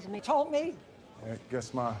rounds. He's making. Told me. I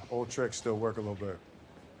guess my old tricks still work a little bit.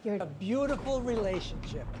 You're a beautiful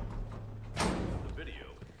relationship. The video.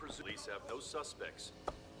 Police have no suspects.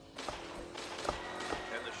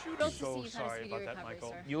 And the shooter. So sorry about that, Michael.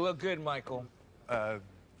 Sir. You look good, Michael.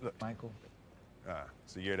 Look. Michael.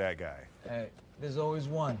 So you're that guy. Hey, there's always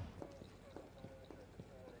one.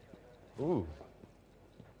 Ooh.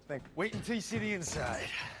 Wait until you see the inside.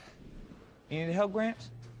 You need help, Gramps?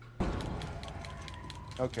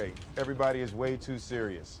 Okay, everybody is way too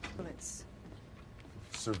serious.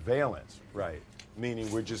 Surveillance, right.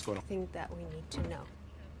 Meaning we're just gonna... Think that we need to know.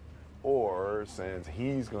 Or since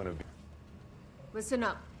he's gonna be... Listen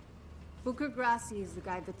up. Booker Grassi is the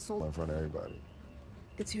guy that sold... in front of everybody.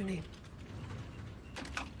 It's your name.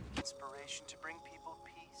 Inspiration to bring people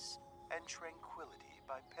peace and tranquility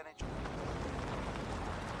by penetrating.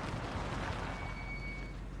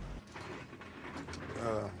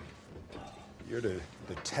 You're the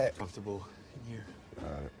tech. Comfortable in here.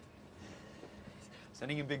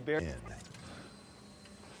 Sending you Big Bear.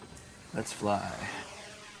 Let's fly.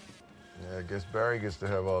 Yeah, I guess Barry gets to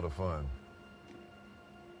have all the fun.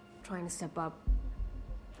 Trying to step up.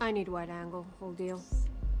 I need wide angle, whole deal.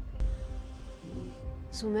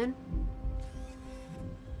 Zoom in.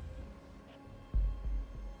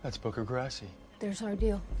 That's Booker Grassi. There's our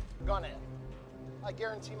deal. Gun in. I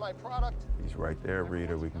guarantee my product. He's right there,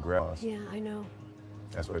 Rita. We can grab us. Yeah, I know.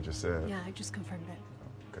 That's what I just said. Yeah, I just confirmed it.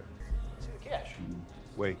 Okay. See the cash.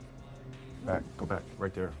 Wait. Back. Go back.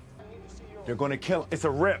 Right there. They're gonna kill him. It's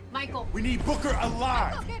a rip. Michael. We need Booker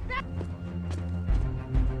alive. Michael, get back.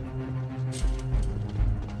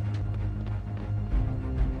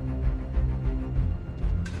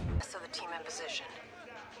 So the team in position.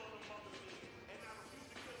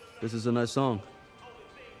 This is a nice song.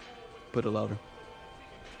 Put it louder.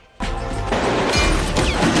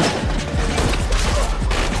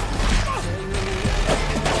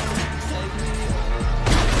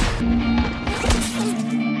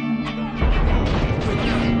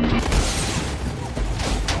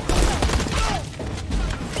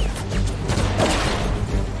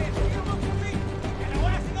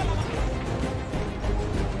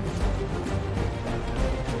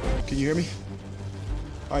 Can you hear me?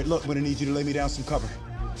 All right, look, I'm gonna need you to lay me down some cover.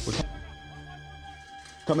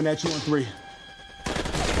 Coming at you on 3.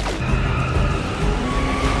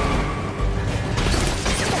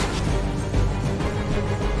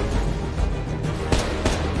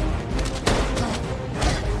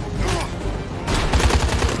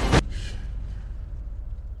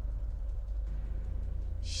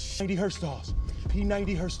 P90 Herstalls.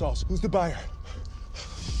 P90 Herstalls. Who's the buyer?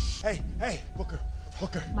 Hey, Booker.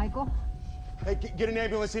 Michael? Hey, get an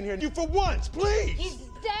ambulance in here. You for once, please! He's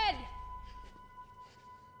dead!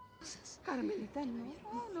 Carmelita,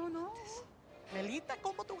 no. Melita,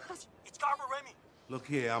 ¿cómo tú vas? It's Carver Remy. Look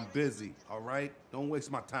here, I'm busy, all right? Don't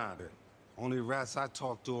waste my time. Only rats I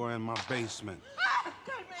talk to are in my basement.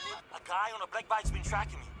 A guy on a black bike's been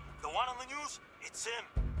tracking me. The one on the news, it's him.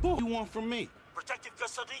 What do you want from me? Protective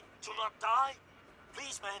custody to not die.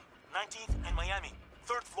 Please, man. 19th and Miami.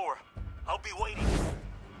 3rd floor. I'll be waiting.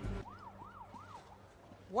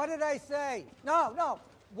 What did I say? No.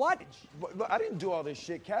 What? Look, I didn't do all this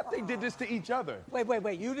shit, Cap. They did this to each other. Wait.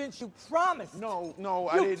 You promised. No,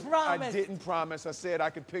 You promised. I didn't promise. I said I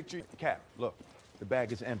could picture you. Cap, look, the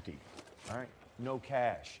bag is empty, all right? No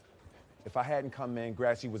cash. If I hadn't come in,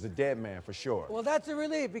 Grassy was a dead man for sure. Well, that's a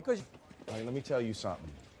relief because... All right, let me tell you something.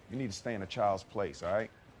 You need to stay in a child's place, all right?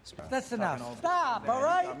 That's enough. Stop, all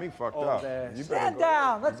right? Got me fucked up. You Stand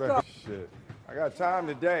down. Let's go. Shit. I got time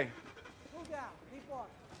today. Move down. Keep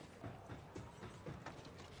walking.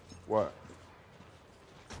 What?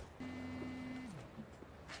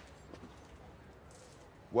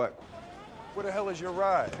 What? Where the hell is your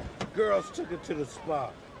ride? Girls took it to the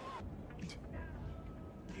spot.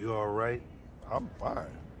 You all right? I'm fine.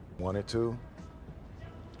 Wanted to,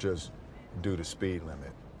 just do the speed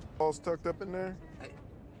limit. Balls tucked up in there?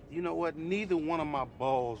 You know what? Neither one of my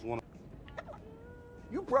balls want.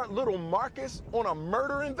 You brought little Marcus on a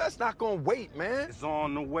murder and that's not gonna wait, man. It's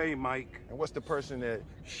on the way, Mike. And what's the person that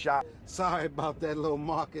shot? Sorry about that, little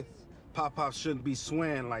Marcus. Pop shouldn't be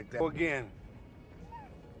swearing like that. Again.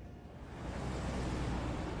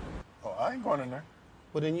 Oh, I ain't going in there.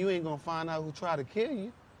 Well, then you ain't gonna find out who tried to kill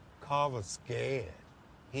you. Carver's scared.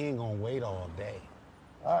 He ain't gonna wait all day.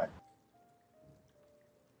 All right.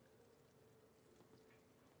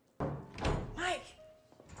 Mike,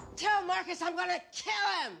 tell Marcus I'm gonna kill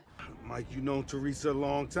him. Mike, you known Teresa a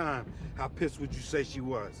long time. How pissed would you say she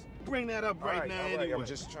was? Bring that up right now anyway. I'm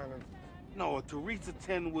just trying to... No, a Teresa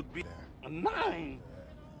 10 would be a 9.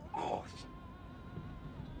 Oh,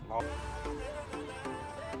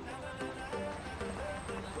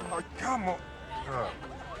 Oh, come on.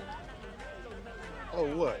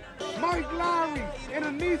 Oh, what? Mike Lowry in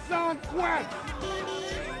a Nissan Quest.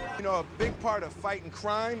 You know, a big part of fighting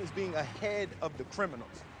crime is being ahead of the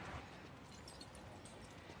criminals.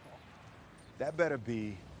 That better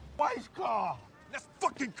be... White's car. That's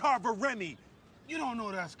fucking Carver Remy. You don't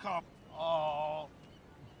know that's Carver. Oh,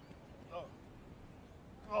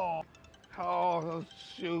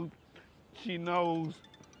 shoot. She knows.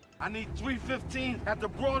 I need 315 at the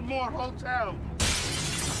Broadmoor Hotel.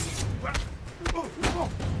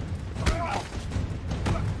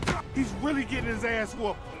 He's really getting his ass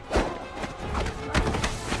whooped.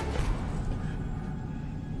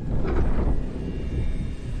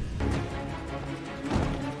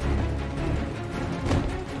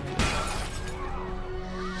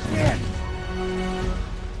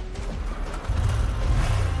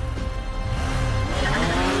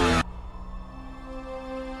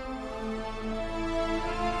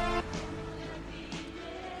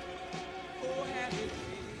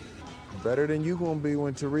 Better than you gonna be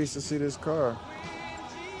when Teresa see this car.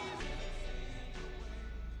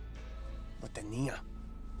 Lo tenía.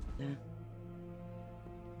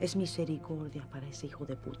 Es misericordia para ese hijo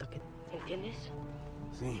de puta que... ¿Entiendes?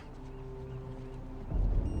 Sí.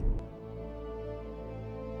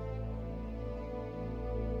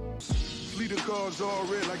 Fleet of cars all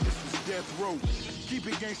red like this is death row. Keep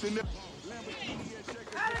it gangsta.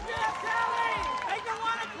 Hey, you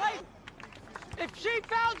want to play? If she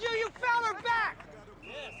found you, you found her back.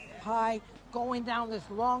 Yes. Hi, going down this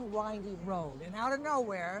long, windy road, and out of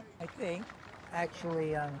nowhere, I think.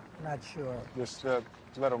 Actually, I'm not sure. Just let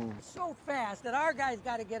them... So fast that our guy's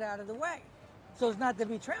got to get out of the way, so as not to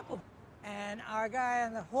be trampled. And our guy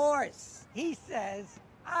on the horse, he says,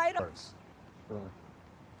 I don't... Horse. Really?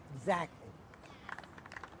 Exactly.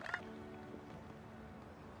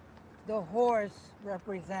 The horse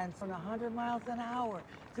represents from 100 miles an hour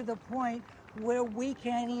to the point where we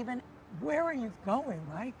can't even... Where are you going,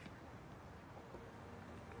 Mike?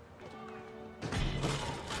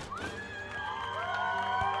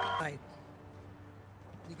 Mike,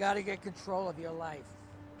 you got to get control of your life.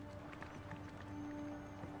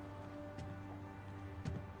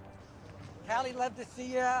 Callie, love to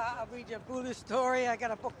see you. I'll read you a Buddha story. I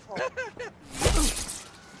got a book for you.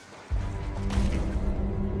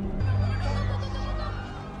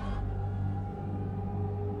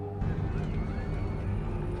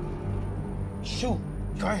 Shoot,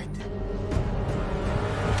 go ahead.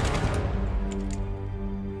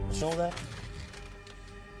 What's all that?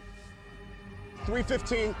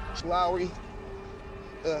 315, Lowry.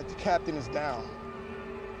 The captain is down.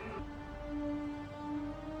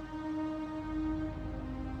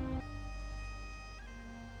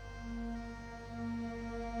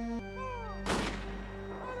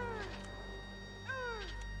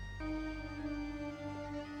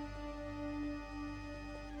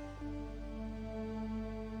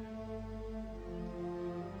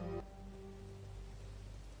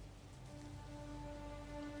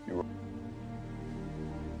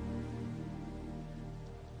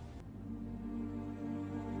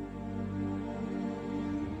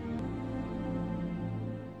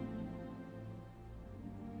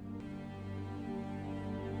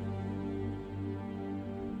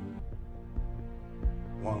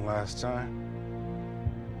 One last time.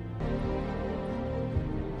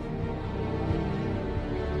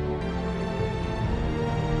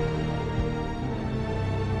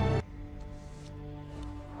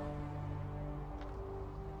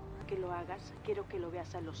 Que lo hagas, quiero que lo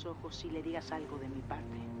veas a los ojos y le digas algo de mi parte.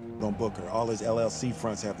 On Booker, all his LLC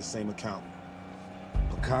fronts have the same account.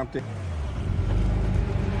 But Compton.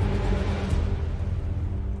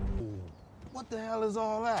 What the hell is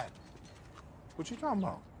all that? What you talking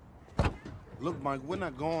about? Look, Mike, we're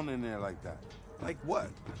not going in there like that. Like what?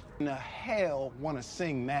 In the hell wanna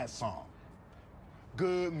sing that song?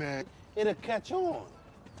 Good, man. It'll catch on.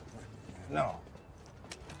 No.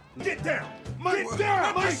 Get down! Mike, get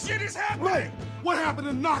down! Mike, this shit is happening! Mike, what happened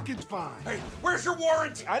to Knocking's fine? Hey, where's your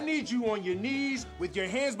warrant? I need you on your knees with your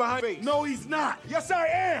hands behind your face. No, he's not. Yes, I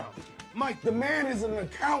am. Mike, the man is an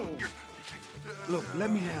accountant. Look, let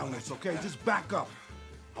me handle this, okay? Just back up.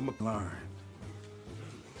 I'm gonna learn.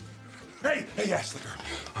 Hey, Ashley,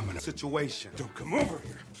 I'm in a situation. don't come over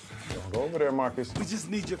here. Don't go over there, Marcus. We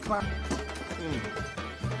just need your client.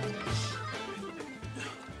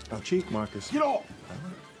 Now, cheek, Marcus. Get off!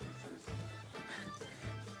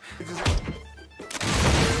 I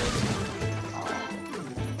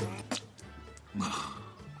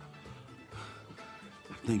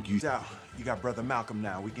think you out. You got Brother Malcolm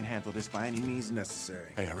now. We can handle this by any means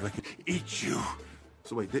necessary. Hey, I really can eat you.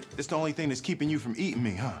 So wait, this the only thing that's keeping you from eating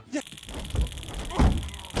me, huh? Yeah.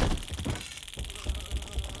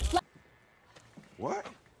 What?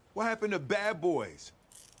 What happened to Bad Boys?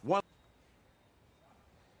 One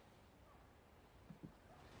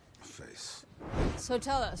face. So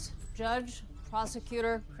tell us, judge,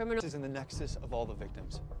 prosecutor, criminal. This is in the nexus of all the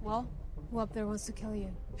victims. Well, who up there wants to kill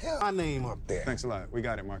you? Hell, my name up there. Thanks a lot. We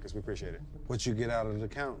got it, Marcus. We appreciate it. What you get out of the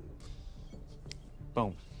accountant?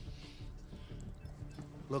 Boom.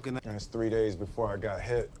 Looking at That's 3 days before I got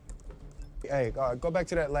hit. Hey, go back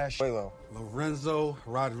to that last Zuelo. Lorenzo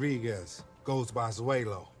Rodriguez goes by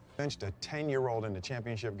Zuelo. Benched a 10-year-old in the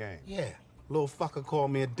championship game. Yeah, little fucker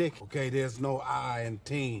called me a dick. Okay, there's no I in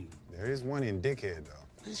team. There is one in dickhead,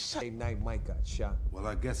 though. Same night Mike got shot. Well,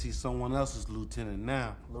 I guess he's someone else's lieutenant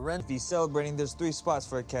now. Lorenzo, he's celebrating. There's 3 spots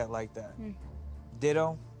for a cat like that.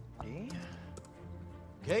 Ditto. Yeah.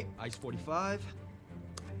 Okay, ice 45.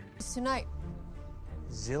 It's tonight.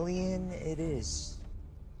 Zillion it is.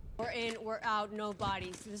 We're in, we're out, no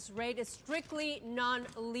bodies. This raid is strictly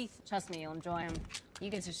non-lethal. Trust me, you'll enjoy them. You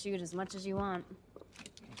get to shoot as much as you want.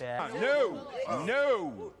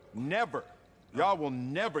 No, never. Y'all will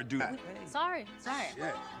never do that. Sorry.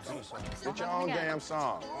 Yeah. Get your own damn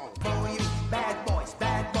song. Bad boys,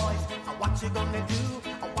 what you gonna do?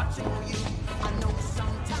 What you gonna you? I know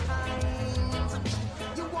sometimes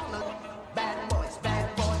you wanna. Bad boys,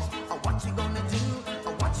 what you gonna do?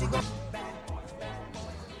 What you gonna?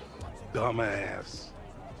 Dumbass.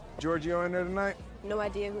 Giorgio in there tonight? No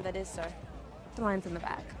idea who that is, sir. The line's in the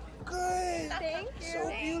back. Good. Thank you. So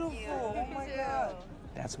beautiful. Oh my God.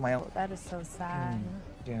 That's my. That is so sad.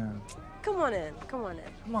 Yeah. Come on in. Come on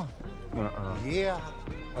in. Come on. Yeah.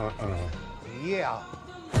 Yeah.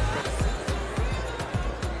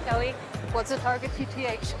 Kelly, what's the target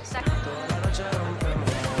PTH? Second.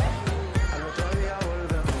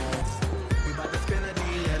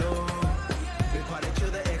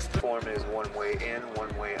 Form is one way in,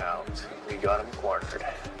 one way out. We got him cornered.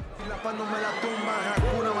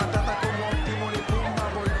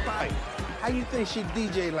 How you think she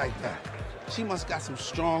DJ like that? She must got some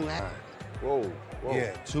strong ass. Whoa.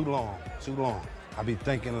 Yeah, too long. I be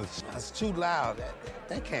thinking it's too loud.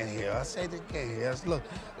 They can't hear us. Say they can't hear us. Look,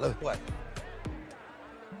 what?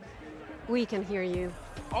 We can hear you.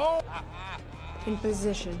 Oh! In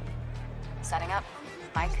position. Setting up.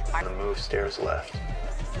 Mike. Move stairs left.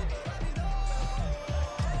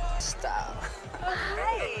 Stop.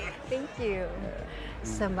 Hi. Thank you.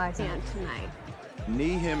 Somebody's hand tonight.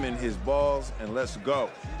 Knee him in his balls and let's go.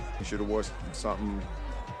 You should have worn something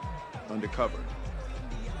undercover.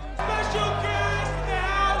 Special guest in the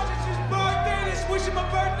house. It's his birthday. Let's wish him a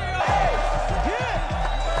birthday. Yeah!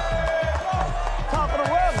 Top of the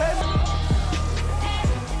world, baby.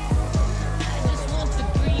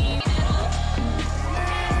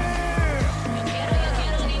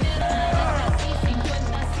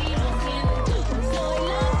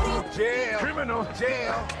 Jail. Criminal.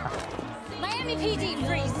 Jail. Miami PD,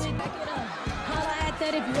 freeze.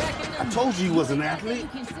 I told you he was an athlete.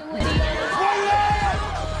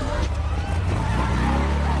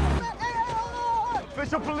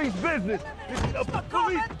 Official police business.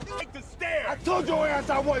 Police, take the stairs. I told your ass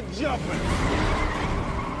I wasn't jumping.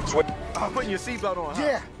 I'm putting your seatbelt on, huh?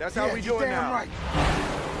 Yeah. That's how we do it now. Right.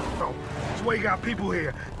 Oh, that's why you got people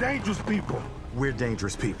here. Dangerous people. We're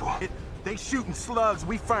dangerous people. They shooting slugs,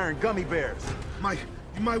 we firing gummy bears. Mike,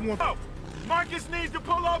 you might want... Oh, Marcus needs to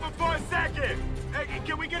pull over for a second. Hey,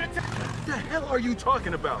 can we get a... What the hell are you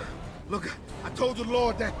talking about? Look, I told the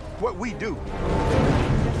Lord that... What we do.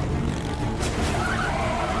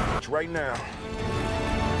 It's right now.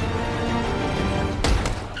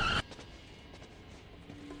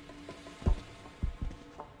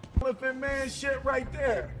 Elephant man shit right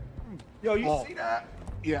there. Yo, you see that?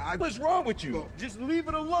 Yeah, What's wrong with you? Just leave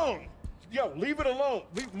it alone. Yo, leave it alone.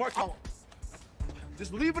 Leave Mark.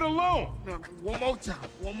 Just leave it alone. No, one more time.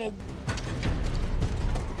 One more.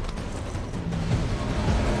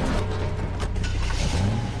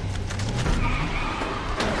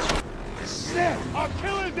 Shit! I'll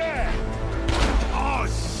kill his dad! Oh,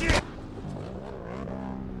 shit!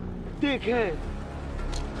 Dickhead.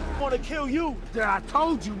 I want to kill you. Yeah, I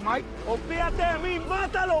told you, Mike. Olvídate de mí,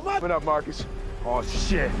 mátalo, mátalo. What up, Marcus? Oh,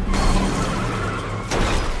 shit.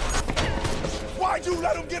 Why'd you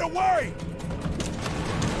let him get away?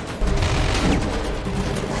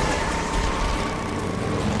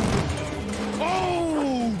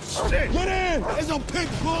 Oh, shit! Get in! It's a pit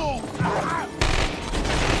bull!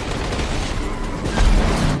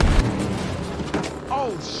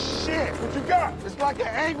 Oh, shit! What you got? It's like an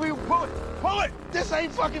angry... Pull it! Pull it! This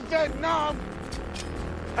ain't fucking Vietnam!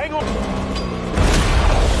 Hang on!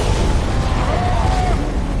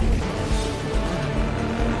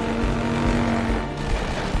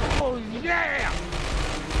 Oh, yeah!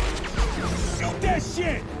 Shoot that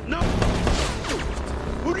shit! No!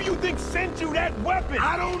 Who do you think sent you that weapon?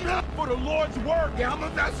 I don't know! For the Lord's work! Yeah, I'm a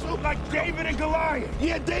vessel. Like David and Goliath!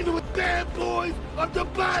 Yeah, David was bad boys of the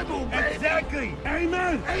Bible, baby! Exactly!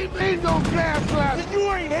 Amen! Amen, no gas class!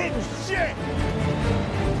 You ain't hitting shit!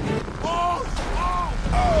 Oh! Oh!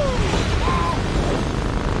 Oh!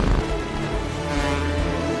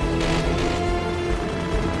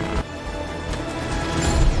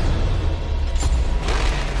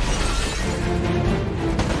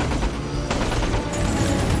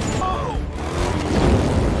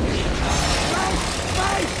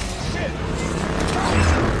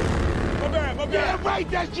 Yeah, right,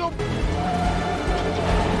 that's your...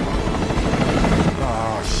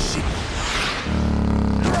 Oh, shit.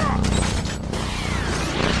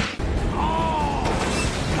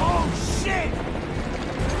 Oh, shit!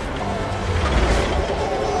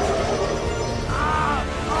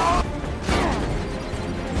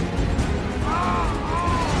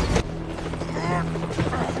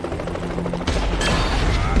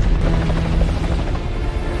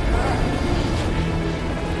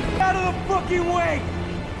 Out of the fucking way!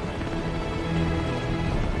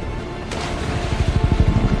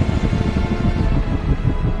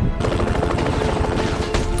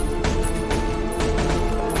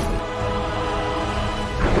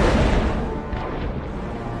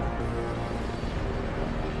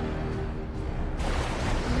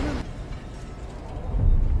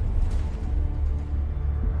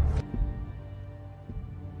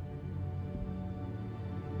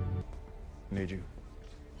 Need you.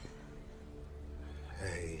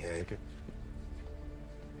 Hey.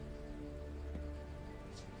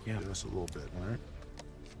 Yeah, just a little bit, all right?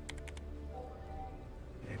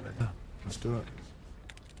 Hey, let's do it.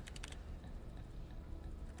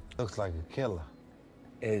 Looks like a killer.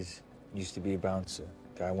 Used to be a bouncer.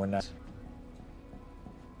 Guy went out.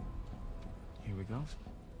 Here we go.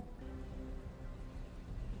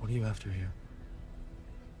 What are you after here?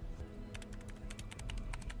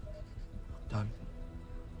 Done.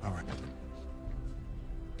 All right.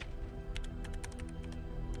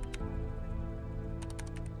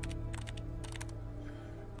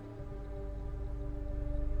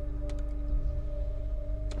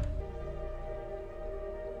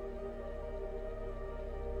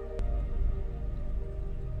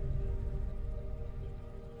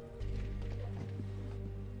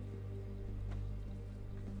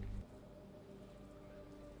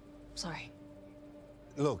 Sorry.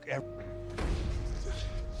 Look,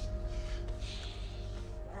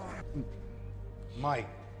 Mike.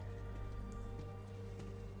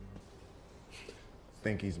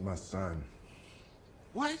 Think he's my son.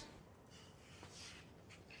 What?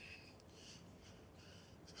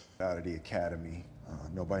 Out of the academy.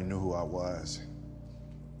 Nobody knew who I was.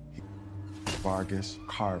 Vargas,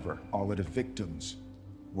 Carver, all of the victims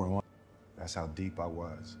were on. That's how deep I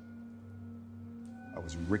was. I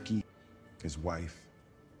was Ricky, his wife,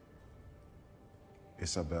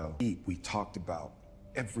 Isabel. We talked about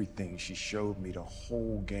everything. She showed me the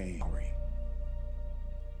whole game.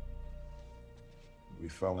 We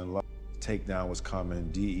fell in love. Takedown was coming,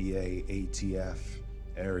 DEA, ATF,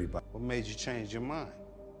 everybody. What made you change your mind?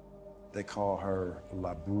 They call her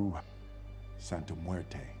La Bruja, Santa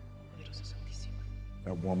Muerte.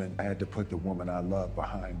 That woman, I had to put the woman I love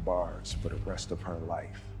behind bars for the rest of her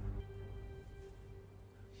life.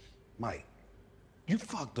 Mike, you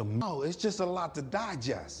fucked them. No, it's just a lot to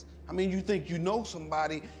digest. I mean, you think you know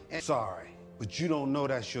somebody and... Sorry, but you don't know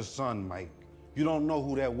that's your son, Mike. You don't know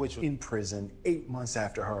who that witch was. In prison 8 months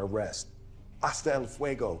after her arrest. Hasta el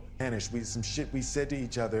fuego. Spanish, some shit we said to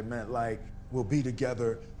each other meant like, we'll be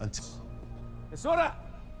together until... Es hora!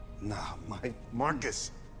 Nah, Mike.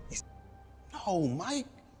 Marcus. No, Mike.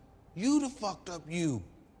 You the fucked up you.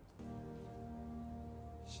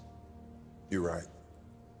 You're right.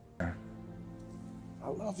 I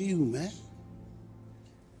love you, man.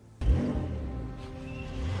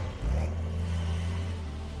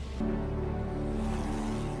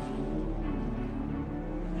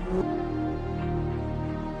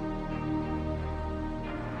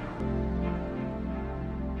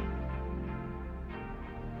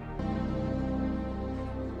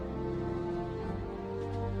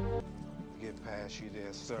 Get past you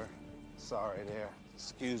there, sir. Sorry there.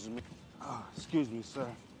 Excuse me. Excuse me, sir.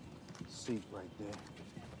 Seat right there.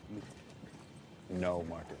 No,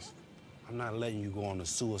 Marcus. I'm not letting you go on the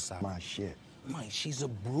suicide. My shit. Mike, she's a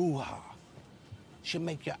bruja. She'll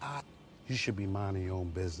make your eye. You should be minding your own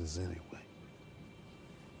business anyway.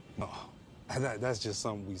 No, that's just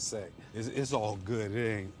something we say. It's all good,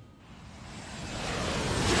 it ain't.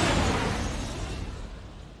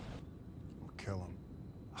 We'll kill him.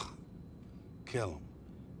 Kill him.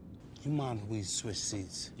 You mind if we switch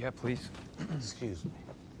seats? Yeah, please. Excuse me.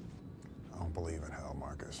 I don't believe in hell,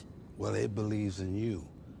 Marcus. Well, it believes in you.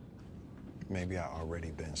 Maybe I already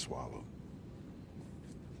been swallowed.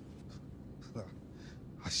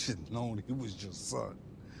 I should have known he was your son.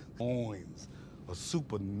 Owens, a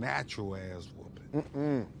supernatural ass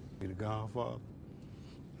whooping. Be the Godfather.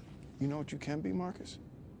 You know what you can be, Marcus?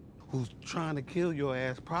 Who's trying to kill your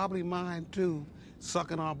ass, probably mine too,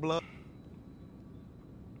 sucking our blood.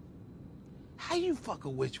 How you fuck a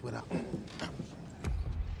witch without...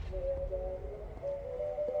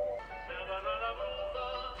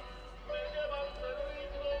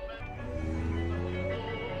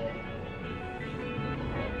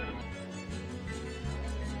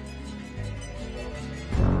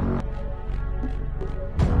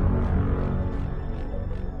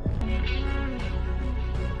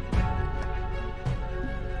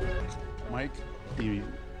 Mike y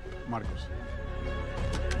Marcos.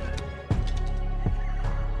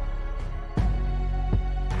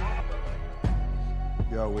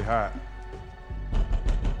 Yo, we hot.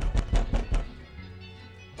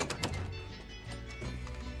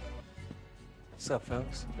 What's up,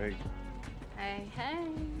 folks? Hey. Hey, hey.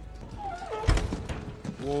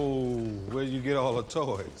 Whoa, where'd you get all the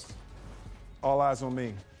toys? All eyes on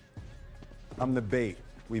me. I'm the bait.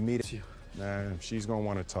 We meet at you. Nah, she's gonna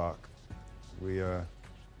want to talk. We,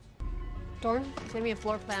 Dorn, send me a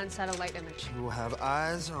floor plan satellite image. We'll have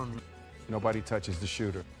eyes on... Nobody touches the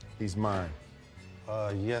shooter. He's mine.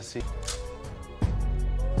 Yes, he...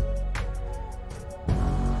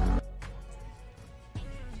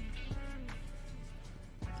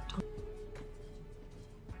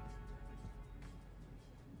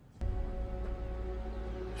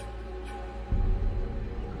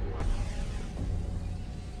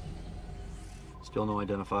 Still no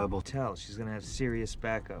identifiable. Tell, she's gonna have serious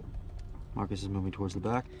backup. Marcus is moving towards the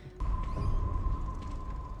back.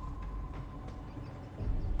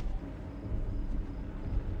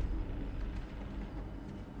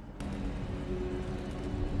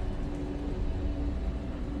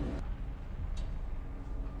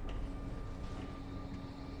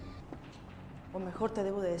 O mejor te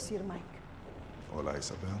debo de decir, Mike. Hola,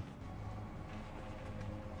 Isabel.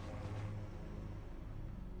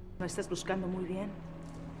 No estás buscando muy bien.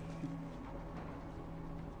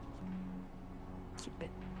 Keep it.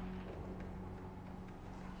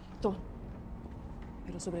 Don't.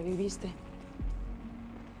 Pero sobreviviste.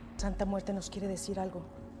 Santa Muerte nos quiere decir algo.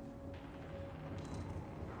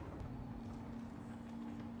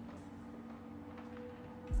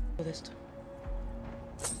 De esto.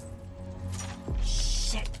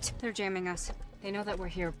 Shit! They're jamming us. They know that we're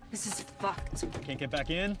here. This is fucked. Can't get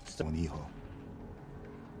back in? Un hijo.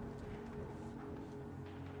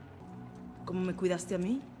 ¿Cómo me cuidaste a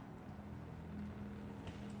mí?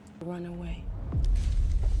 Run away.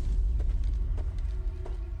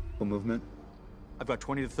 Movement. I've got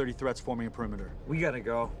 20 to 30 threats forming a perimeter. We gotta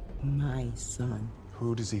go. My son.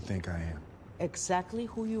 Who does he think I am? Exactly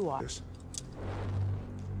who you are. Yes.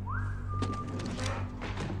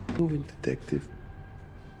 Moving detective.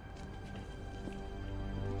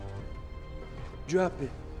 Drop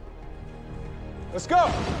it. Let's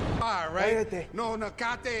go! All right. No, no,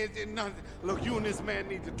 look, you and this man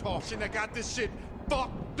need to talk. Shit, I got this shit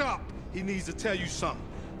fucked up. He needs to tell you something.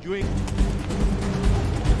 You ain't.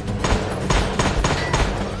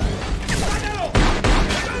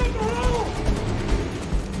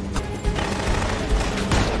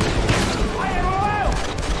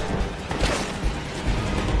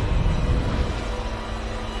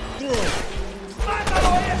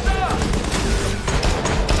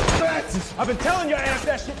 I've been telling your ass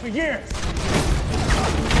that shit for years.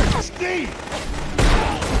 Steve!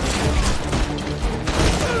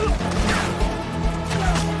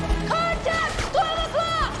 Contact! 12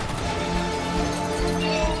 o'clock!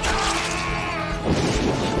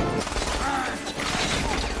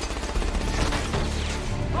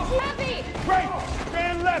 Heavy! Right!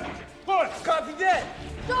 Man left! Push! Copy that!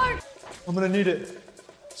 Start! I'm gonna need it.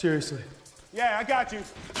 Seriously. Yeah, I got you.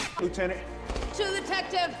 Lieutenant. To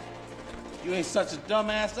detective! You ain't such a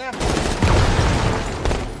dumbass after.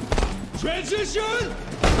 Transition!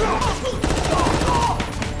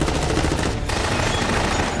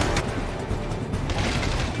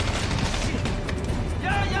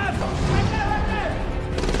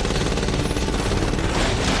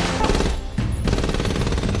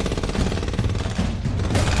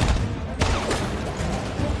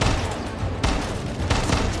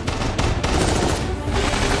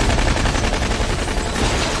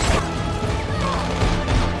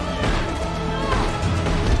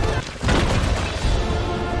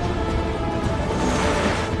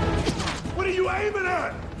 What are you aiming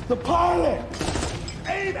at? The pilot!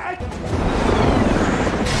 Aim at...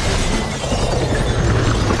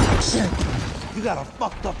 Shit. You got a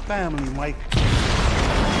fucked up family, Mike.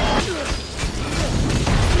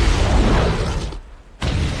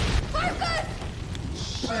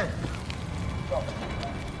 Shit.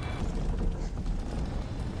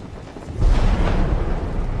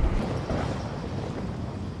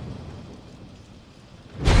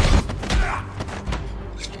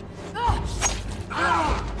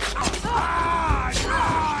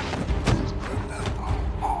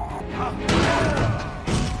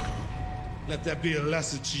 Let that be a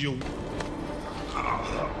lesson to you.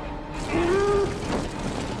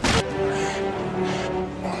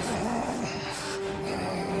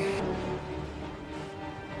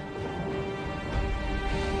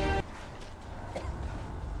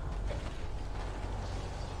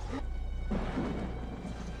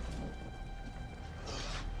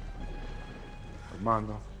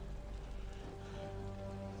 Armando.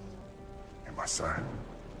 And my son.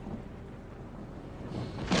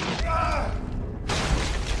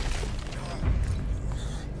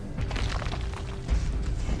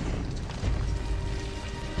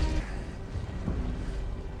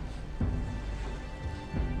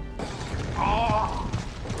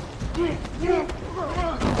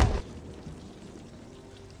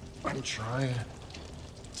 I'm trying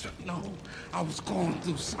to know I was going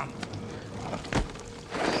through something.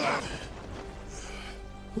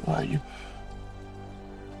 Who are you?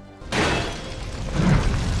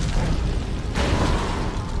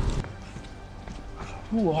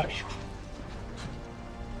 Who are you?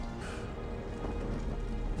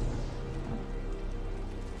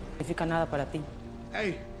 No significa nada para ti.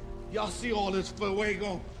 Hey, y'all see all this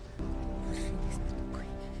fuego?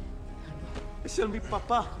 Ese es mi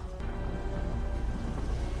papá.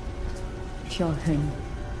 Kill him.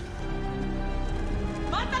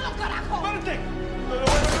 ¡Mátalo, carajo! ¡Espérate!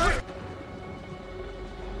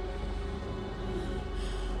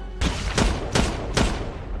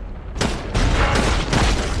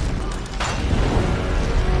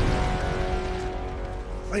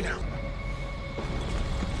 Lay down.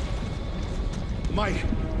 Mike,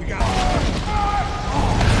 we got.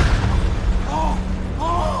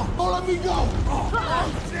 Oh, let me go.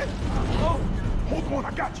 Oh, shit. Oh, hold on,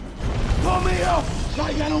 I got you. Pull me up.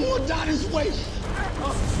 Mike, I don't want to die this way.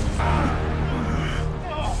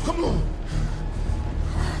 Come on.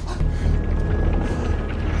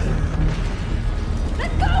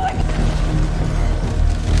 Let's go!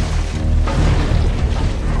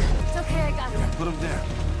 It's okay, I got it. Put him down.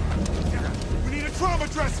 We need a trauma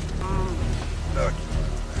dressing. Look.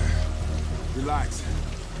 Relax.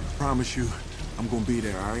 Promise you, I'm gonna be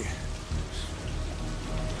there, all right?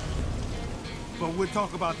 But we'll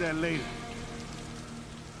talk about that later.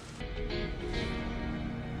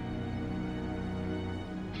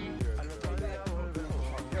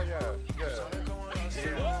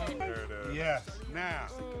 Yes, now,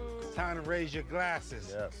 it's time to raise your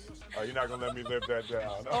glasses. Yes. Oh, you're not gonna let me live that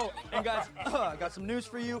down. Oh, and guys, I got some news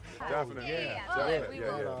for you. Definitely. Yeah. Definitely. We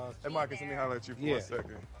Yeah, will. yeah. Hey, Marcus, let me holler at you for a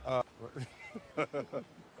second.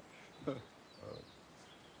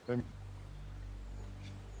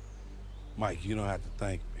 Mike, you don't have to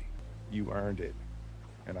thank me. You earned it.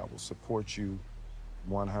 And I will support you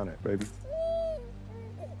 100, baby.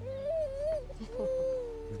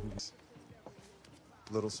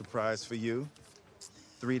 Little surprise for you.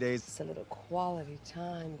 3 days. It's a little quality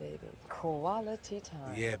time, baby. Quality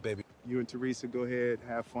time. Yeah, baby. You and Teresa, go ahead,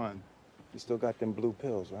 have fun. You still got them blue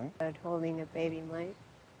pills, right? But holding a baby, Mike.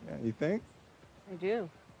 Yeah, you think? I do.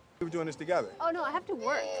 We were doing this together. Oh, no, I have to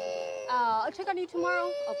work. I'll check on you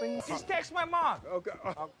tomorrow. I'll bring you. Just text my mom. Okay,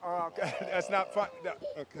 okay. That's not fun. No.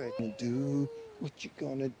 Okay. Do what you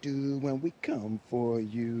gonna do when we come for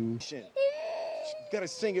you. You gotta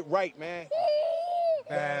sing it right, man.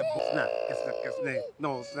 Bad boy.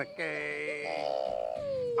 No, it's not gay.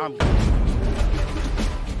 I'm.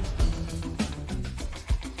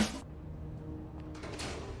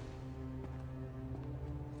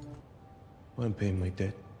 I'm paying my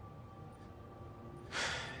debt.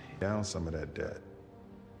 Down some of that debt.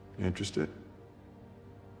 You interested?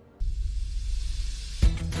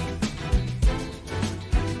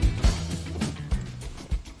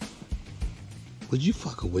 Would you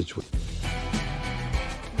fuck a witch with?